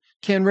barefoot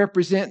can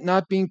represent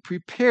not being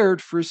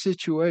prepared for a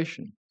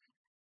situation.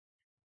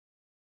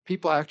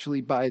 People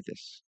actually buy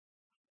this.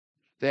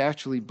 They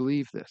actually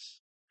believe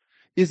this.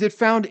 Is it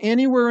found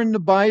anywhere in the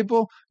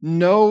Bible?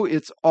 No,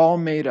 it's all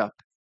made up.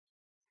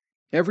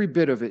 Every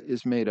bit of it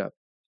is made up.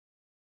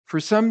 For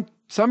some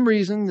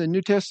reason, the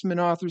New Testament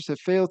authors have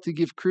failed to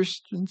give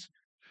Christians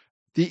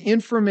the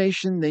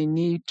information they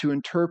need to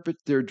interpret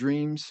their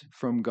dreams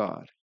from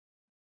God.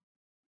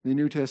 The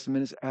New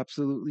Testament is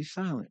absolutely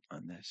silent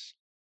on this.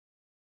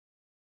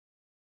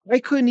 I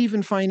couldn't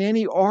even find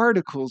any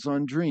articles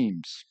on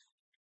dreams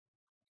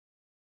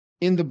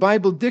in the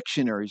Bible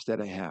dictionaries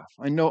that I have.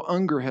 I know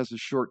Unger has a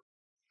short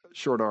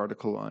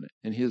article on it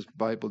in his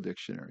Bible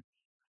dictionary.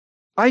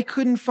 I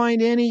couldn't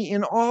find any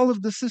in all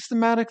of the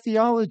systematic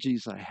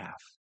theologies I have.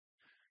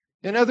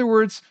 In other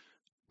words,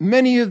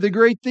 many of the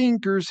great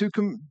thinkers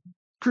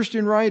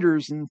Christian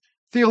writers and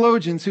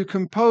theologians who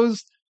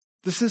composed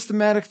the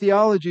systematic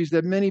theologies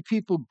that many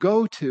people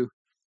go to,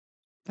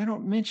 they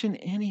don't mention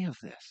any of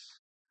this.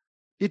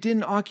 It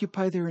didn't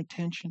occupy their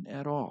attention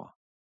at all.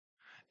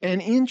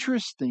 And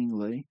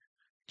interestingly,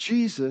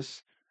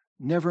 Jesus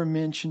never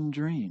mentioned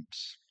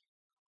dreams.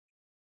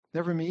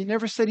 He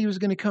never said he was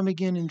going to come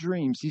again in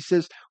dreams. He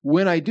says,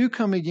 when I do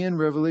come again,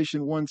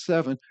 Revelation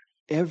 1:7,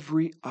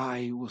 every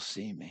eye will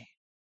see me.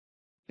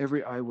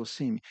 Every eye will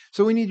see me.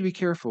 So we need to be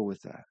careful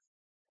with that.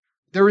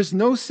 There is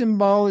no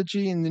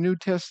symbology in the New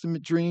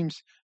Testament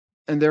dreams,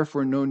 and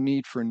therefore no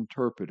need for an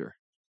interpreter.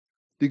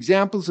 The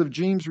examples of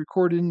dreams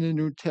recorded in the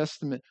New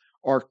Testament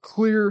are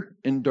clear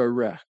and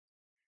direct.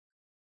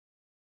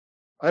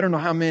 I don't know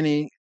how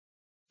many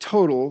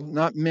total,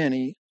 not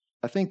many.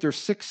 I think there's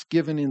 6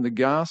 given in the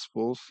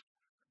Gospels,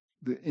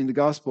 in the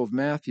Gospel of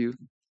Matthew,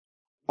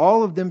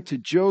 all of them to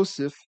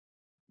Joseph,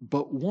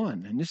 but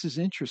one, and this is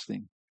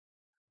interesting,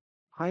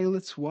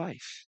 Pilate's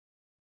wife.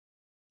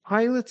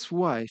 Pilate's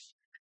wife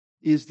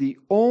is the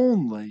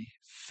only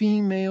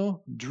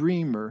female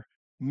dreamer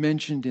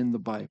mentioned in the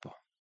Bible.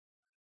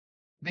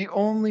 The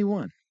only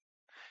one.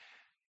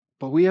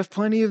 But we have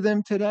plenty of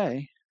them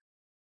today.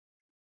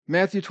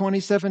 Matthew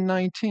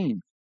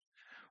 27:19.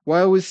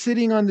 While he was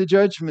sitting on the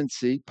judgment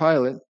seat,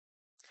 Pilate,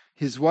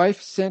 his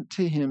wife sent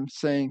to him,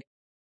 saying,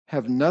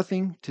 have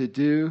nothing to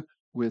do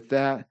with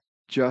that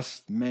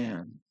just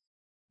man.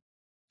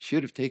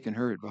 Should have taken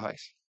her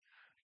advice.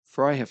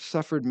 For I have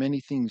suffered many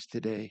things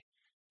today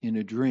in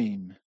a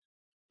dream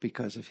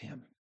because of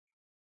him.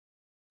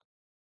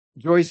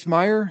 Joyce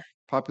Meyer,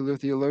 popular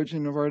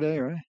theologian of our day,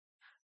 right?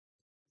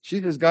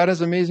 She says God has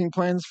amazing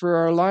plans for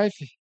our life.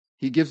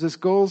 He gives us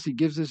goals. He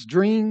gives us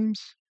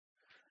dreams.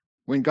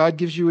 When God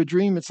gives you a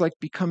dream, it's like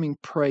becoming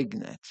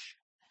pregnant.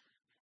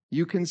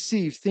 You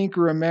conceive, think,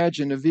 or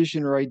imagine a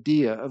vision or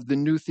idea of the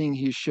new thing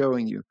he's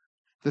showing you,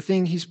 the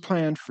thing he's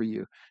planned for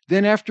you.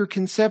 Then after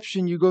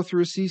conception, you go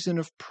through a season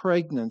of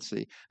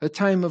pregnancy, a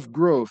time of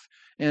growth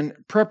and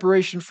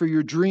preparation for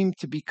your dream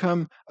to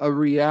become a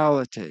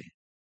reality.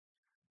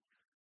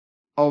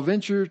 I'll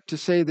venture to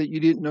say that you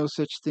didn't know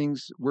such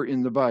things were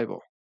in the Bible,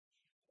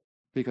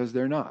 because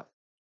they're not.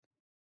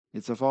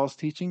 It's a false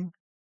teaching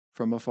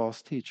from a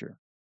false teacher.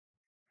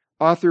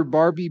 Author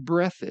Barbie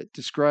Breathitt,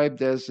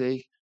 described as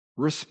a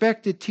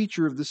respected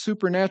teacher of the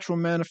supernatural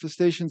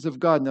manifestations of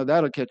God. Now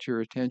that'll catch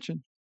your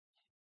attention.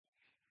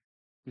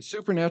 The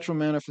supernatural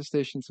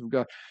manifestations of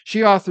God.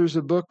 She authors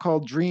a book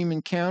called Dream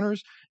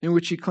Encounters, in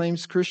which she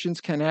claims Christians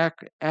can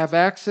have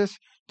access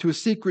to a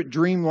secret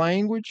dream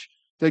language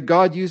that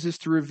God uses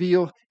to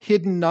reveal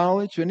hidden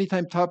knowledge.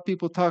 Anytime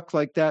people talk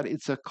like that,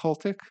 it's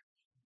occultic.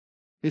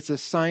 It's a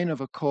sign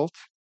of a cult.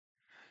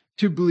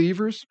 To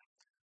believers,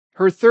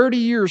 her 30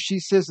 years, she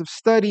says, of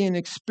study and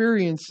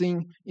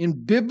experiencing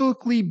in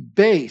biblically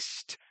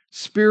based,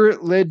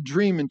 spirit-led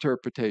dream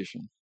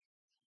interpretation.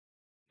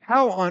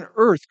 How on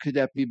earth could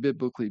that be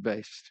biblically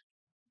based?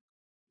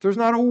 There's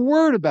not a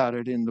word about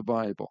it in the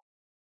Bible.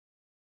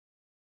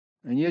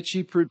 And yet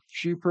she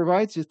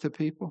provides it to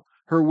people.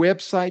 Her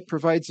website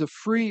provides a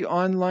free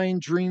online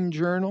dream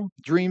journal,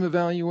 dream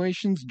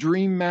evaluations,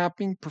 dream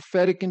mapping,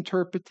 prophetic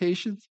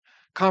interpretations,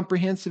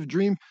 comprehensive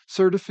dream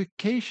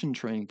certification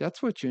training.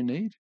 That's what you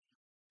need.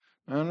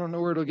 I don't know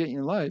where it'll get you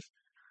in life.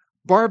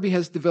 Barbie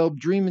has developed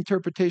dream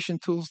interpretation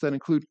tools that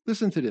include,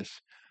 listen to this,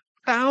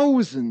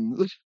 thousands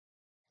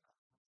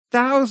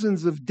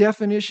of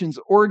definitions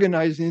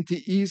organized into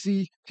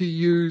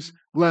easy-to-use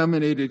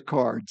laminated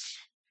cards.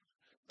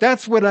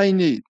 That's what I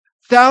need.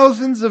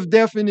 Thousands of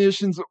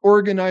definitions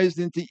organized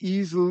into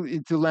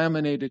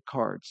laminated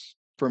cards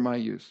for my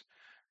use.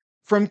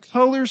 From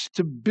colors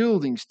to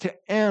buildings to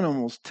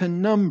animals to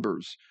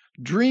numbers,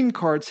 dream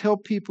cards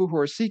help people who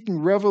are seeking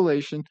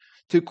revelation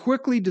to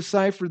quickly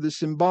decipher the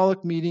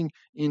symbolic meaning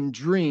in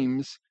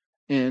dreams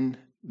and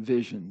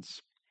visions.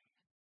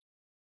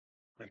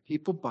 And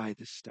people buy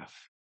this stuff.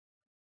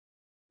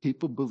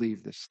 People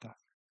believe this stuff.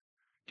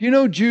 Do you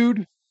know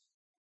Jude?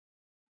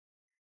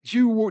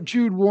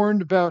 Jude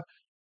warned about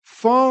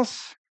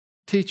false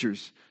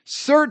teachers.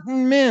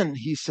 Certain men,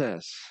 he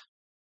says,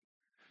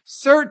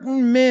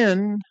 certain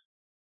men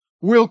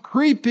will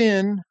creep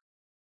in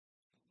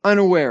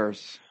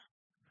unawares.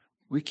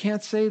 We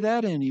can't say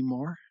that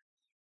anymore.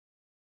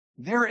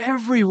 They're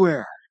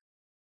everywhere.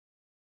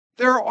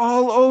 They're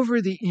all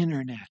over the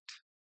internet.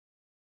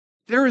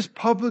 They're as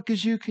public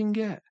as you can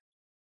get.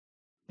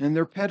 And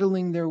they're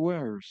peddling their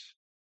wares,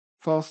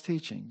 false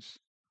teachings.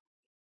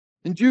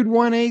 And Jude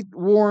 1:8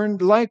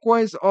 warned,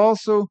 likewise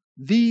also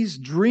these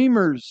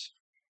dreamers,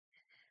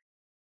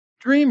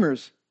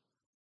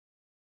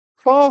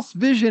 false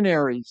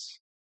visionaries,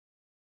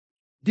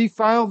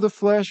 defile the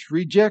flesh,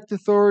 reject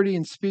authority,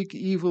 and speak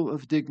evil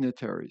of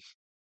dignitaries.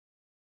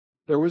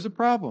 There was a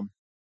problem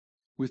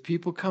with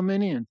people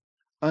coming in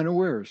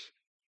unawares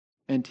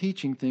and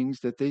teaching things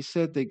that they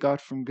said they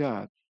got from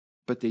God,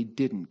 but they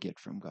didn't get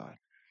from God.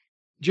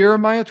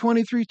 Jeremiah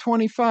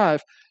 23:25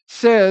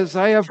 says,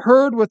 I have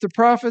heard what the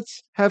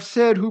prophets have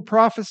said who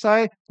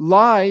prophesy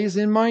lies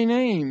in my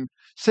name,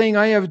 saying,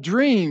 I have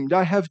dreamed,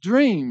 I have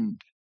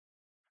dreamed.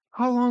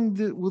 How long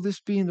will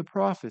this be in the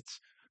prophets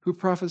who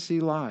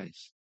prophesy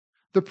lies?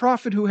 The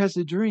prophet who has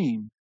a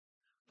dream,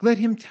 let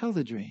him tell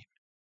the dream.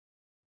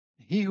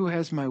 He who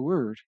has my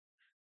word,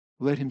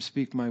 let him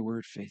speak my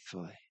word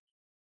faithfully.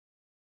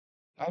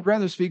 I'd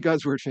rather speak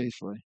God's word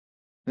faithfully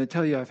than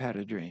tell you I've had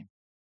a dream.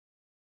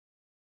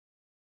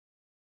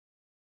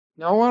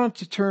 Now I want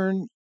to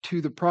turn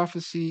to the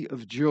prophecy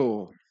of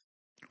Joel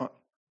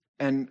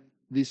and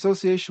the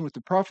association with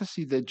the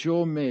prophecy that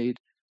Joel made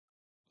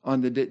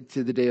on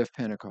to the day of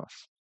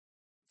Pentecost.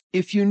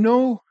 If you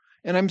know,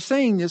 and I'm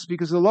saying this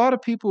because a lot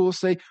of people will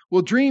say,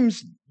 well,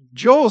 dreams,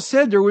 Joel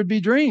said there would be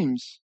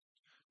dreams.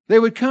 They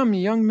would come,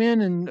 young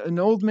men and an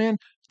old man,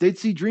 they'd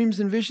see dreams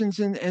and visions,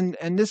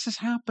 and this is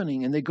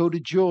happening, and they go to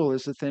Joel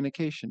as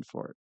authentication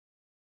for it.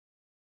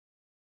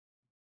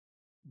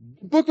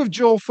 The book of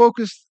Joel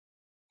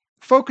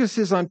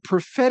focuses on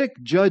prophetic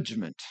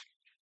judgment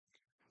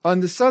on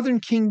the southern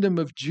kingdom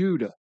of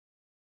Judah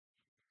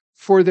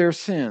for their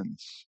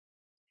sins.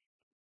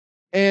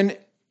 And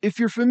if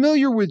you're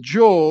familiar with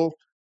Joel,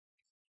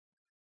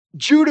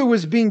 Judah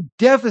was being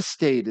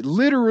devastated,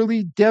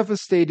 literally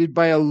devastated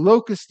by a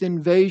locust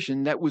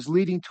invasion that was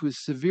leading to a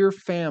severe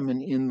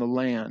famine in the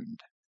land.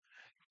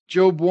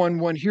 Job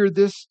 1:1, hear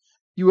this,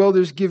 you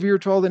elders, give ear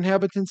to all the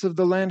inhabitants of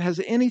the land.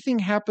 Has anything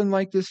happened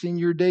like this in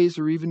your days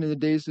or even in the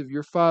days of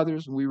your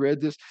fathers? And we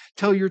read this.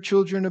 Tell your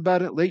children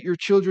about it. Let your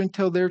children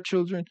tell their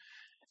children.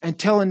 And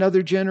tell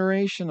another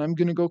generation. I'm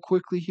going to go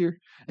quickly here.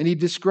 And he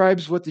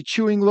describes what the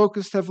chewing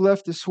locusts have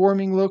left, the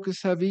swarming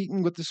locusts have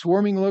eaten, what the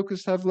swarming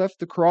locusts have left,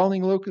 the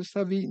crawling locusts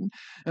have eaten,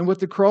 and what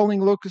the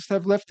crawling locusts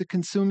have left, the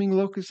consuming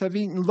locusts have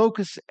eaten.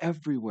 Locusts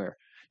everywhere.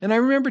 And I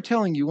remember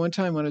telling you one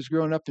time when I was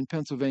growing up in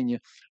Pennsylvania,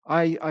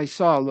 I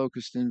saw a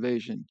locust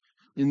invasion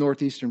in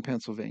northeastern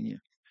Pennsylvania.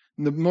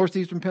 In the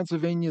northeastern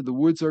Pennsylvania, the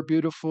woods are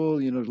beautiful.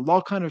 There's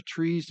all kind of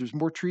trees. There's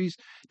more trees,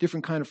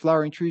 different kind of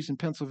flowering trees in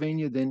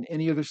Pennsylvania than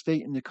any other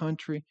state in the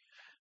country.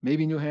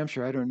 Maybe New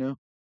Hampshire, I don't know.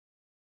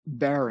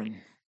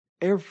 Barren.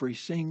 Every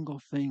single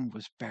thing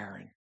was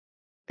barren.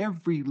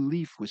 Every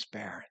leaf was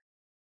barren.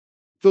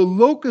 The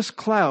locust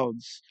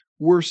clouds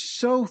were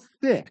so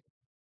thick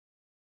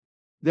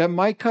that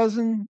my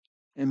cousin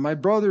and my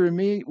brother and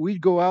me,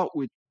 we'd go out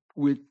with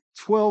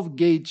 12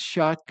 gauge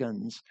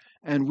shotguns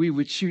and we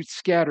would shoot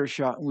scatter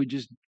shot and we'd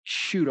just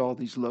shoot all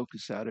these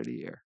locusts out of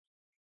the air.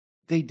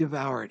 They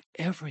devoured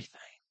everything.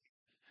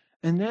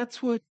 And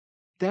that's what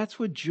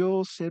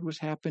Joel said was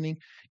happening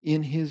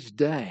in his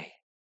day.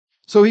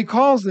 So he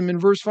calls them in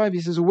verse 5,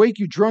 he says, awake,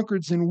 you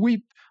drunkards, and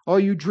weep, all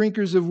you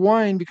drinkers of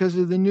wine, because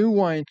of the new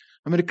wine.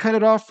 I'm going to cut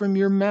it off from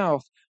your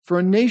mouth. For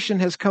a nation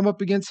has come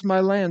up against my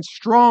land,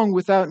 strong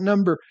without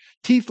number,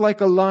 teeth like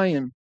a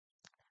lion,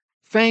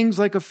 fangs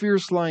like a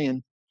fierce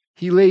lion.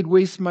 He laid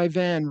waste my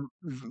vine,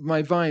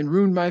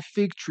 ruined my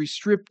fig tree,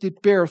 stripped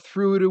it bare,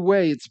 threw it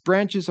away. Its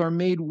branches are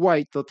made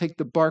white. They'll take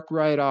the bark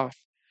right off.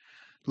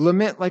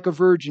 Lament like a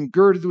virgin,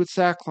 girded with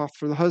sackcloth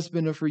for the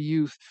husband of her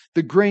youth.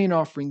 The grain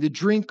offering, the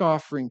drink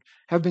offering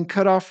have been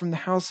cut off from the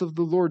house of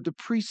the Lord. The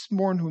priests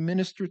mourn who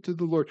minister to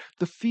the Lord.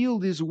 The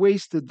field is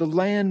wasted, the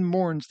land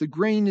mourns, the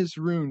grain is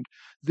ruined,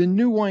 the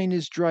new wine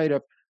is dried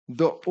up,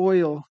 the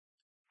oil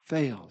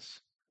fails.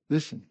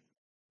 Listen,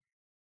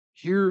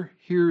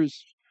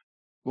 here's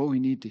what we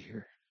need to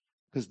hear,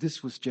 because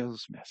this was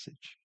Joe's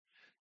message.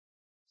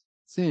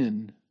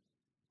 Sin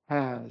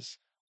has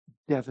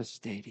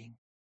devastating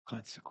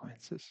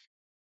consequences.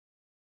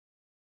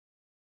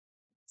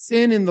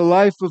 Sin in the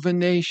life of a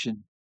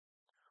nation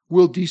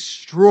will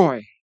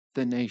destroy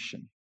the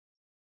nation.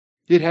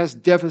 It has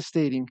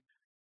devastating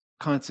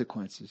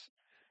consequences.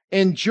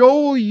 And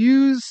Joel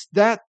used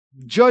that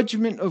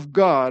judgment of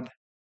God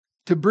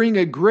to bring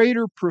a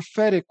greater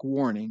prophetic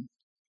warning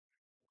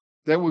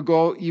that would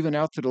go even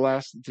out to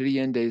the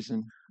end days.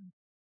 And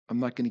I'm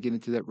not going to get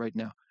into that right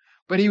now.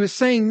 But he was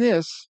saying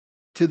this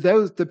to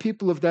the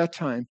people of that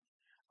time: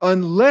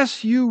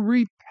 unless you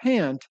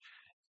repent,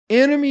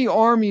 enemy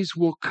armies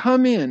will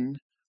come in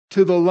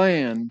to the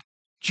land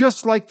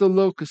just like the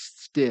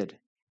locusts did,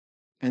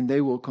 and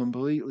they will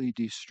completely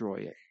destroy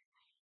it.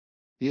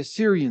 The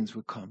Assyrians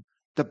would come,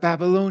 the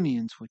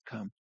Babylonians would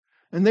come,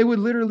 and they would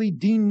literally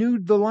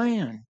denude the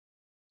land,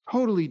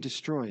 totally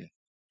destroy it.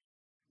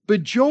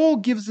 But Joel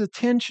gives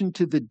attention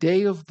to the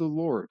day of the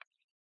Lord.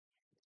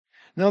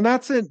 Now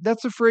that's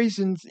a phrase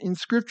in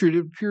Scripture. It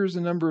appears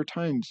a number of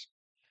times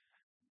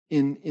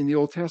in the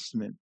Old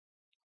Testament.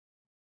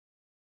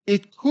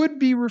 It could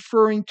be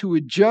referring to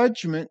a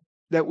judgment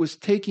that was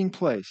taking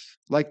place,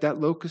 like that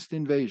locust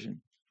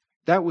invasion.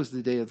 That was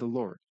the day of the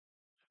Lord.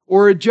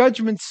 Or a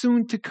judgment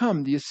soon to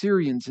come, the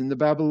Assyrians and the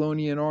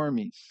Babylonian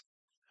armies.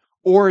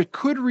 Or it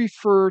could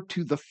refer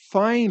to the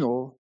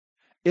final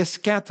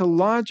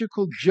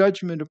eschatological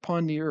judgment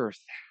upon the earth,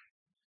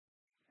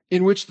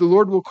 in which the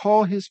Lord will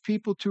call his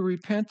people to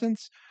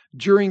repentance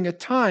during a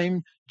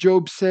time,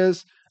 Job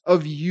says,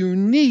 of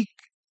unique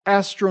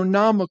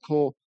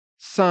astronomical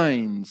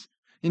signs.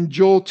 In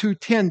Joel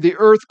 2:10, the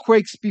earth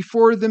quakes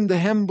before them, the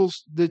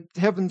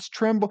heavens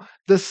tremble,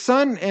 the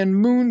sun and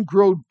moon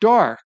grow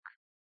dark,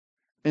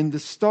 and the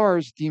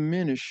stars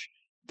diminish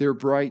their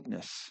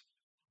brightness.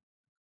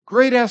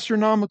 Great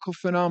astronomical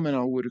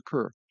phenomena would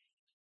occur.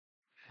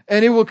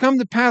 And it will come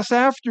to pass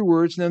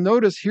afterwards. Now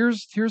notice,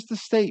 here's the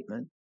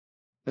statement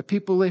that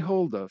people lay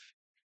hold of.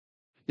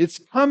 It's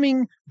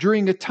coming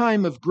during a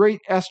time of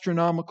great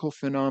astronomical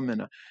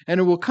phenomena. And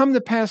it will come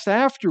to pass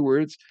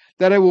afterwards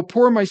that I will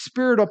pour my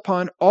spirit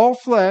upon all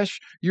flesh.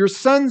 Your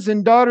sons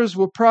and daughters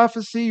will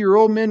prophesy. Your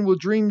old men will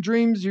dream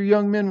dreams. Your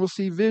young men will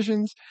see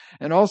visions.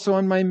 And also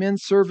on my men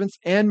servants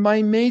and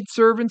my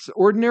maidservants,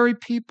 ordinary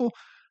people,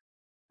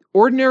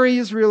 ordinary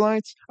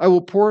Israelites, I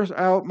will pour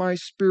out my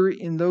spirit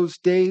in those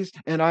days,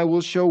 and I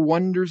will show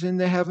wonders in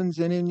the heavens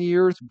and in the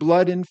earth,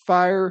 blood and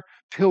fire,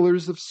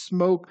 pillars of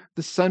smoke.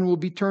 The sun will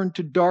be turned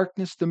to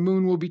darkness, the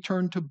moon will be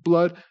turned to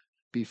blood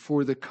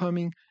before the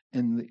coming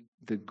and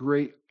the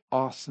great,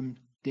 awesome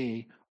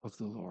day of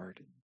the Lord.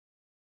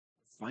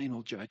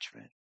 Final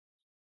judgment.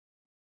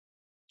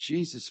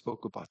 Jesus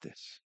spoke about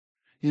this.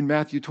 In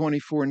Matthew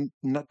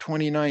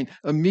 24:29,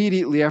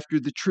 immediately after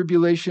the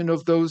tribulation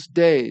of those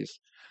days,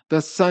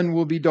 the sun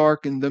will be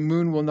darkened, the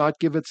moon will not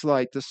give its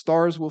light, the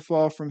stars will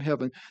fall from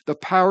heaven, the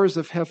powers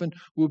of heaven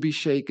will be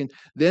shaken.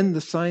 Then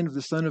the sign of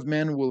the Son of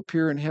Man will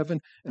appear in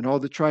heaven, and all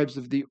the tribes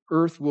of the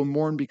earth will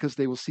mourn because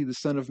they will see the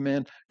Son of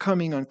Man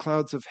coming on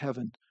clouds of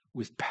heaven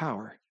with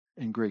power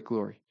and great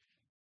glory.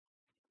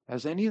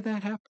 Has any of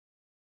that happened?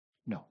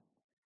 No,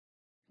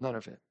 none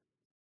of it.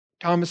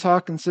 Thomas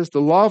Hawkins says the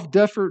law of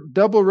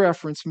double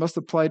reference must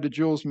apply to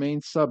Joel's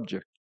main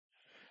subject.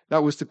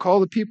 That was to call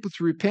the people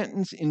to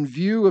repentance in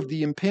view of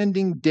the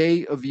impending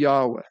day of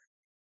Yahweh,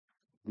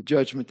 the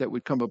judgment that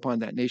would come upon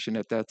that nation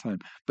at that time.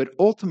 But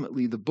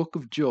ultimately, the book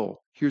of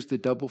Joel, here's the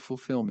double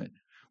fulfillment,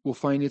 will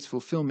find its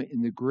fulfillment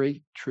in the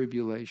great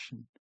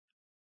tribulation,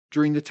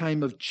 during the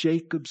time of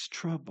Jacob's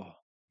trouble,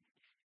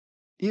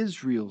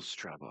 Israel's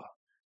trouble,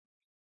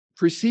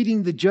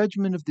 preceding the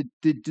judgment of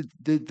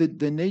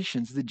the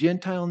nations, the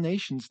Gentile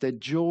nations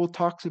that Joel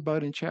talks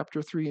about in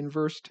chapter 3 and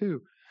verse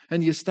 2,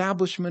 and the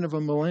establishment of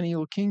a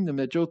millennial kingdom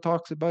that Joel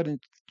talks about in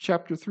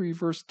chapter 3,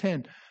 verse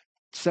 10,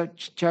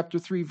 chapter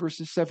 3,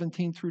 verses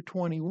 17 through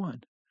 21.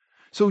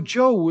 So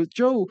Joel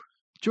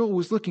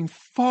was looking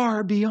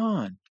far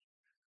beyond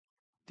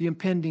the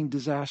impending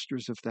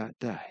disasters of that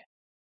day.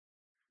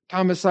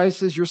 Thomas I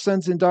says, your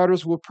sons and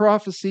daughters will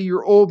prophesy,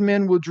 your old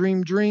men will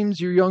dream dreams,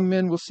 your young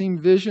men will see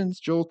visions,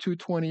 Joel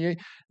 2:28.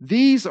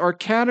 These are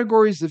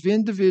categories of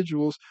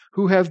individuals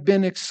who have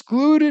been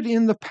excluded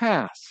in the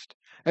past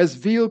as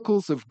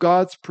vehicles of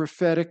God's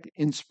prophetic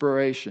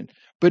inspiration.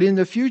 But in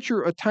the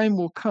future, a time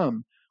will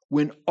come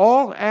when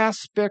all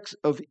aspects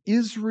of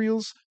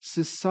Israel's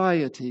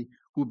society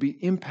will be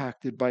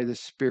impacted by the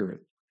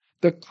Spirit.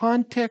 The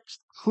context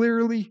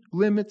clearly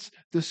limits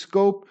the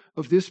scope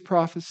of this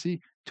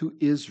prophecy to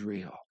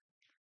Israel.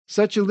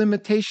 Such a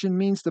limitation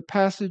means the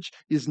passage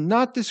is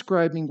not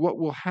describing what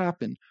will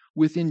happen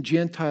within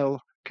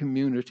Gentile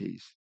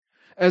communities.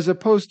 As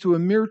opposed to a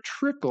mere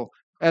trickle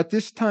at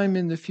this time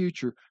in the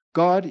future,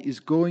 God is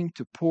going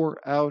to pour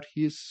out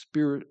his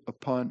Spirit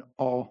upon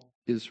all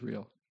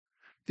Israel.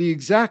 The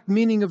exact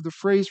meaning of the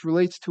phrase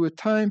relates to a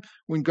time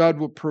when God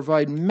will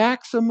provide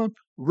maximum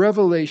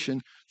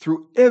revelation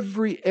through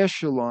every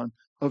echelon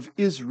of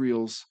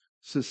Israel's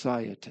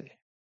society.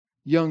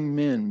 Young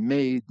men,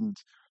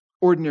 maidens,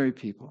 ordinary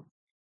people.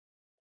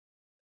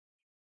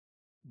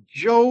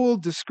 Joel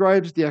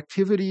describes the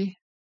activity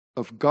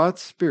of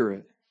God's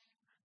Spirit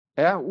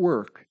at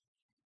work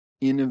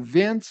in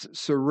events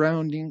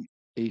surrounding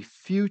a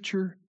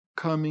future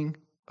coming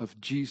of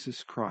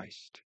Jesus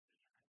Christ,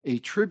 a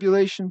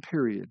tribulation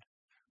period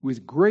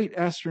with great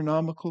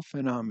astronomical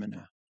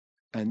phenomena,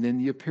 and then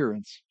the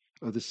appearance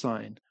of the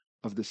sign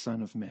of the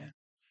Son of Man.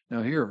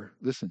 Now here,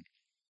 listen,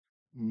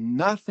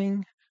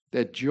 nothing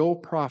that Joel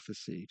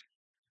prophesied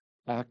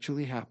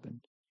actually happened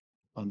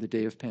on the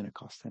day of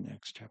Pentecost in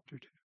Acts chapter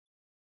 2.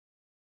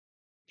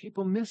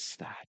 People miss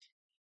that.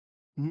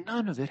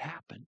 None of it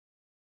happened.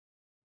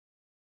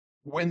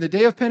 When the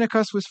day of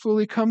Pentecost was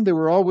fully come, they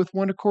were all with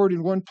one accord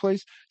in one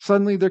place.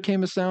 Suddenly there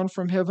came a sound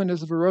from heaven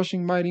as of a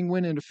rushing mighty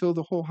wind, and to fill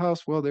the whole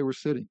house while they were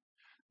sitting.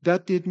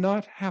 That did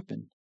not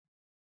happen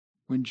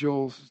when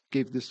Joel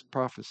gave this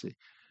prophecy.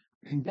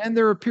 And then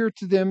there appeared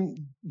to them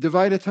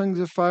divided tongues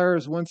of fire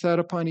as one sat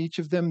upon each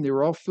of them. They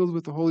were all filled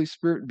with the Holy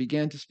Spirit and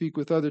began to speak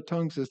with other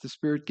tongues as the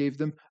Spirit gave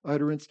them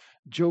utterance.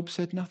 Job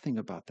said nothing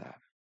about that.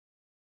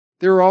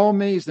 They were all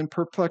amazed and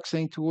perplexed,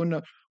 saying to one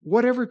another,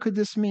 whatever could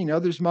this mean?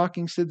 Others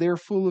mocking said, they are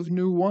full of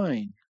new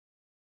wine.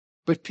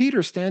 But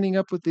Peter, standing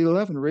up with the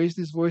 11, raised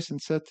his voice and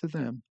said to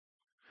them,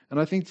 and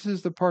I think this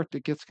is the part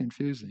that gets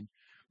confusing,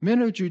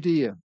 men of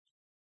Judea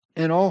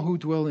and all who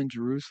dwell in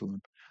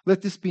Jerusalem,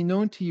 let this be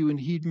known to you and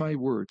heed my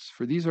words,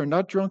 for these are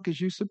not drunk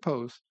as you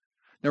suppose.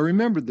 Now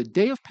remember, the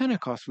day of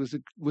Pentecost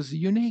was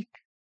unique.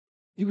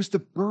 It was the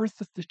birth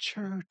of the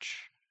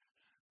church.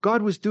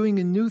 God was doing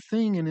a new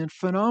thing in a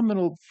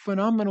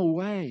phenomenal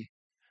way.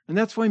 And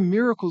that's why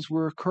miracles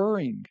were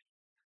occurring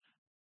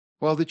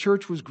while the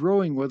church was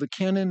growing, while the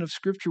canon of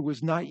Scripture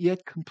was not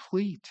yet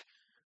complete.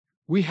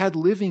 We had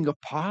living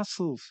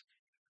apostles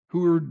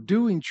who were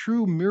doing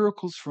true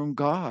miracles from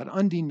God,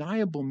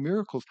 undeniable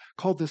miracles,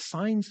 called the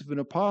signs of an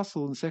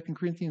apostle in 2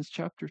 Corinthians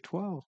chapter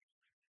 12.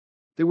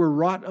 They were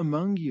wrought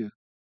among you.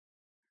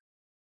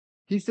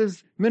 He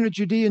says, men of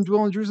Judea and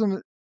dwell in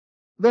Jerusalem,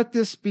 Let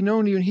this be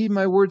known to you and heed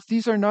my words.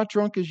 These are not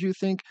drunk as you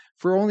think,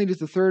 for only it is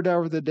the third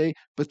hour of the day.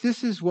 But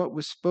this is what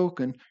was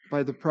spoken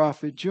by the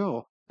prophet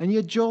Joel. And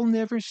yet Joel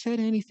never said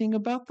anything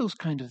about those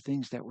kind of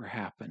things that were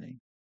happening.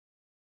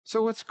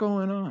 So what's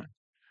going on?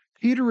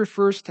 Peter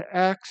refers to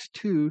Acts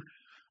 2,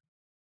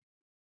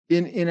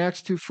 in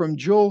Acts 2 from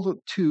Joel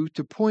 2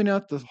 to point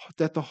out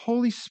that the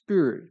Holy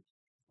Spirit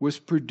was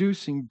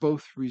producing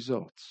both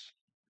results.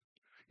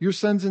 Your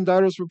sons and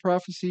daughters will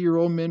prophesy, your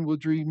old men will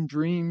dream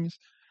dreams,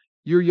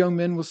 your young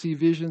men will see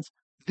visions.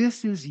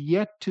 This is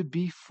yet to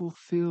be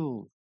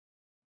fulfilled.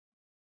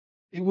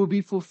 It will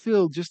be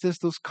fulfilled just as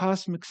those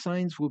cosmic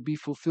signs will be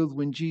fulfilled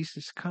when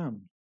Jesus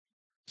comes.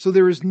 So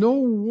there is no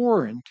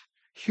warrant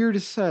here to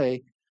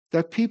say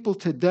that people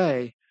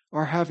today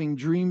are having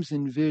dreams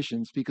and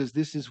visions, because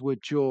this is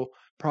what Joel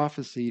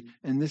prophesied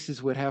and this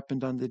is what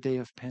happened on the day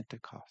of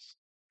Pentecost.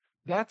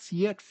 That's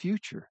yet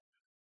future.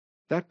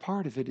 That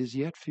part of it is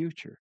yet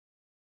future.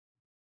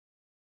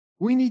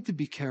 We need to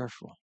be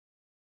careful.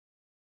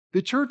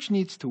 The church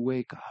needs to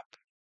wake up.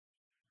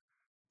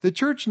 The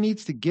church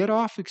needs to get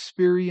off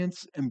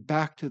experience and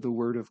back to the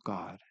Word of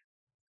God.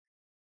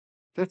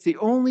 That's the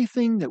only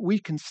thing that we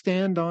can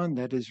stand on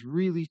that is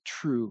really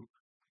true,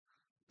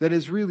 that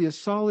is really a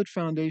solid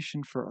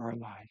foundation for our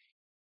life.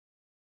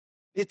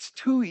 It's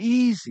too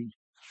easy,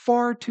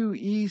 far too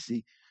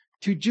easy,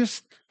 to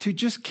just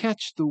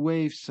catch the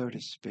wave, so to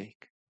speak,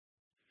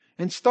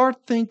 and start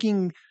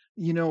thinking,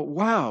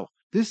 wow,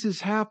 this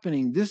is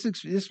happening.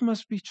 This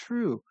must be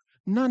true.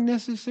 Not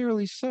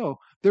necessarily so.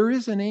 There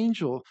is an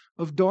angel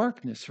of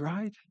darkness,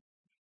 right?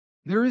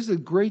 There is a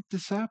great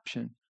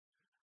deception.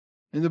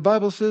 And the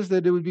Bible says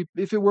that it would be,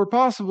 if it were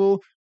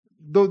possible,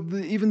 though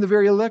even the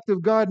very elect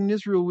of God in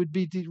Israel would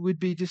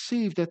be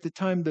deceived at the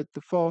time that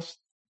the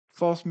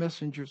false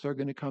messengers are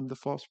going to come, the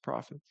false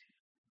prophets.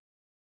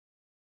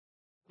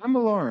 I'm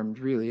alarmed,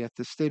 really, at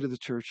the state of the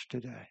church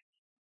today,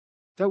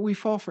 that we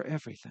fall for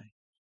everything.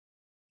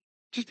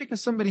 Just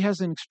because somebody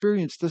has an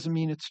experience doesn't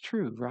mean it's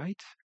true, right?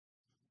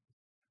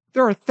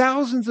 There are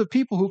thousands of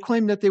people who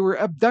claim that they were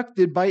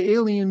abducted by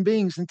alien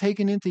beings and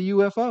taken into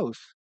UFOs.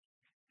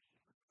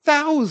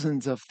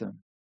 Thousands of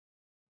them.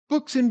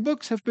 Books and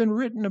books have been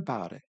written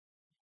about it.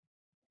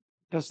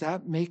 Does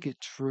that make it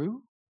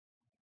true?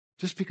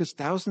 Just because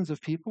thousands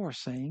of people are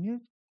saying it?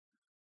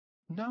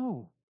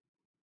 No.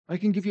 I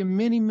can give you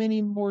many,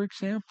 many more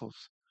examples.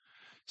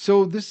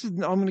 So I'm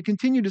going to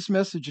continue this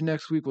message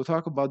next week. We'll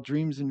talk about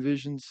dreams and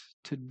visions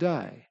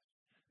today,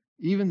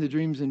 even the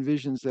dreams and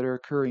visions that are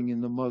occurring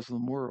in the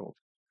Muslim world.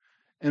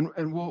 And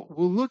we'll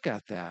look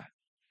at that.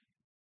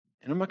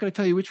 And I'm not going to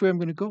tell you which way I'm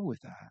going to go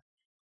with that.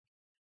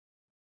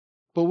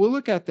 But we'll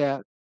look at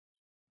that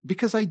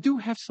because I do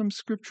have some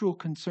scriptural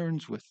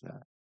concerns with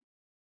that.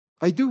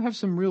 I do have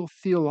some real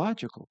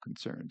theological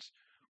concerns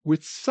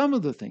with some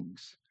of the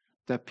things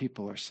that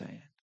people are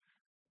saying.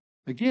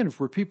 Again, if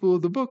we're people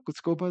of the book,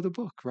 let's go by the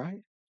book, right?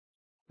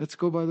 Let's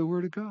go by the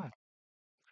Word of God.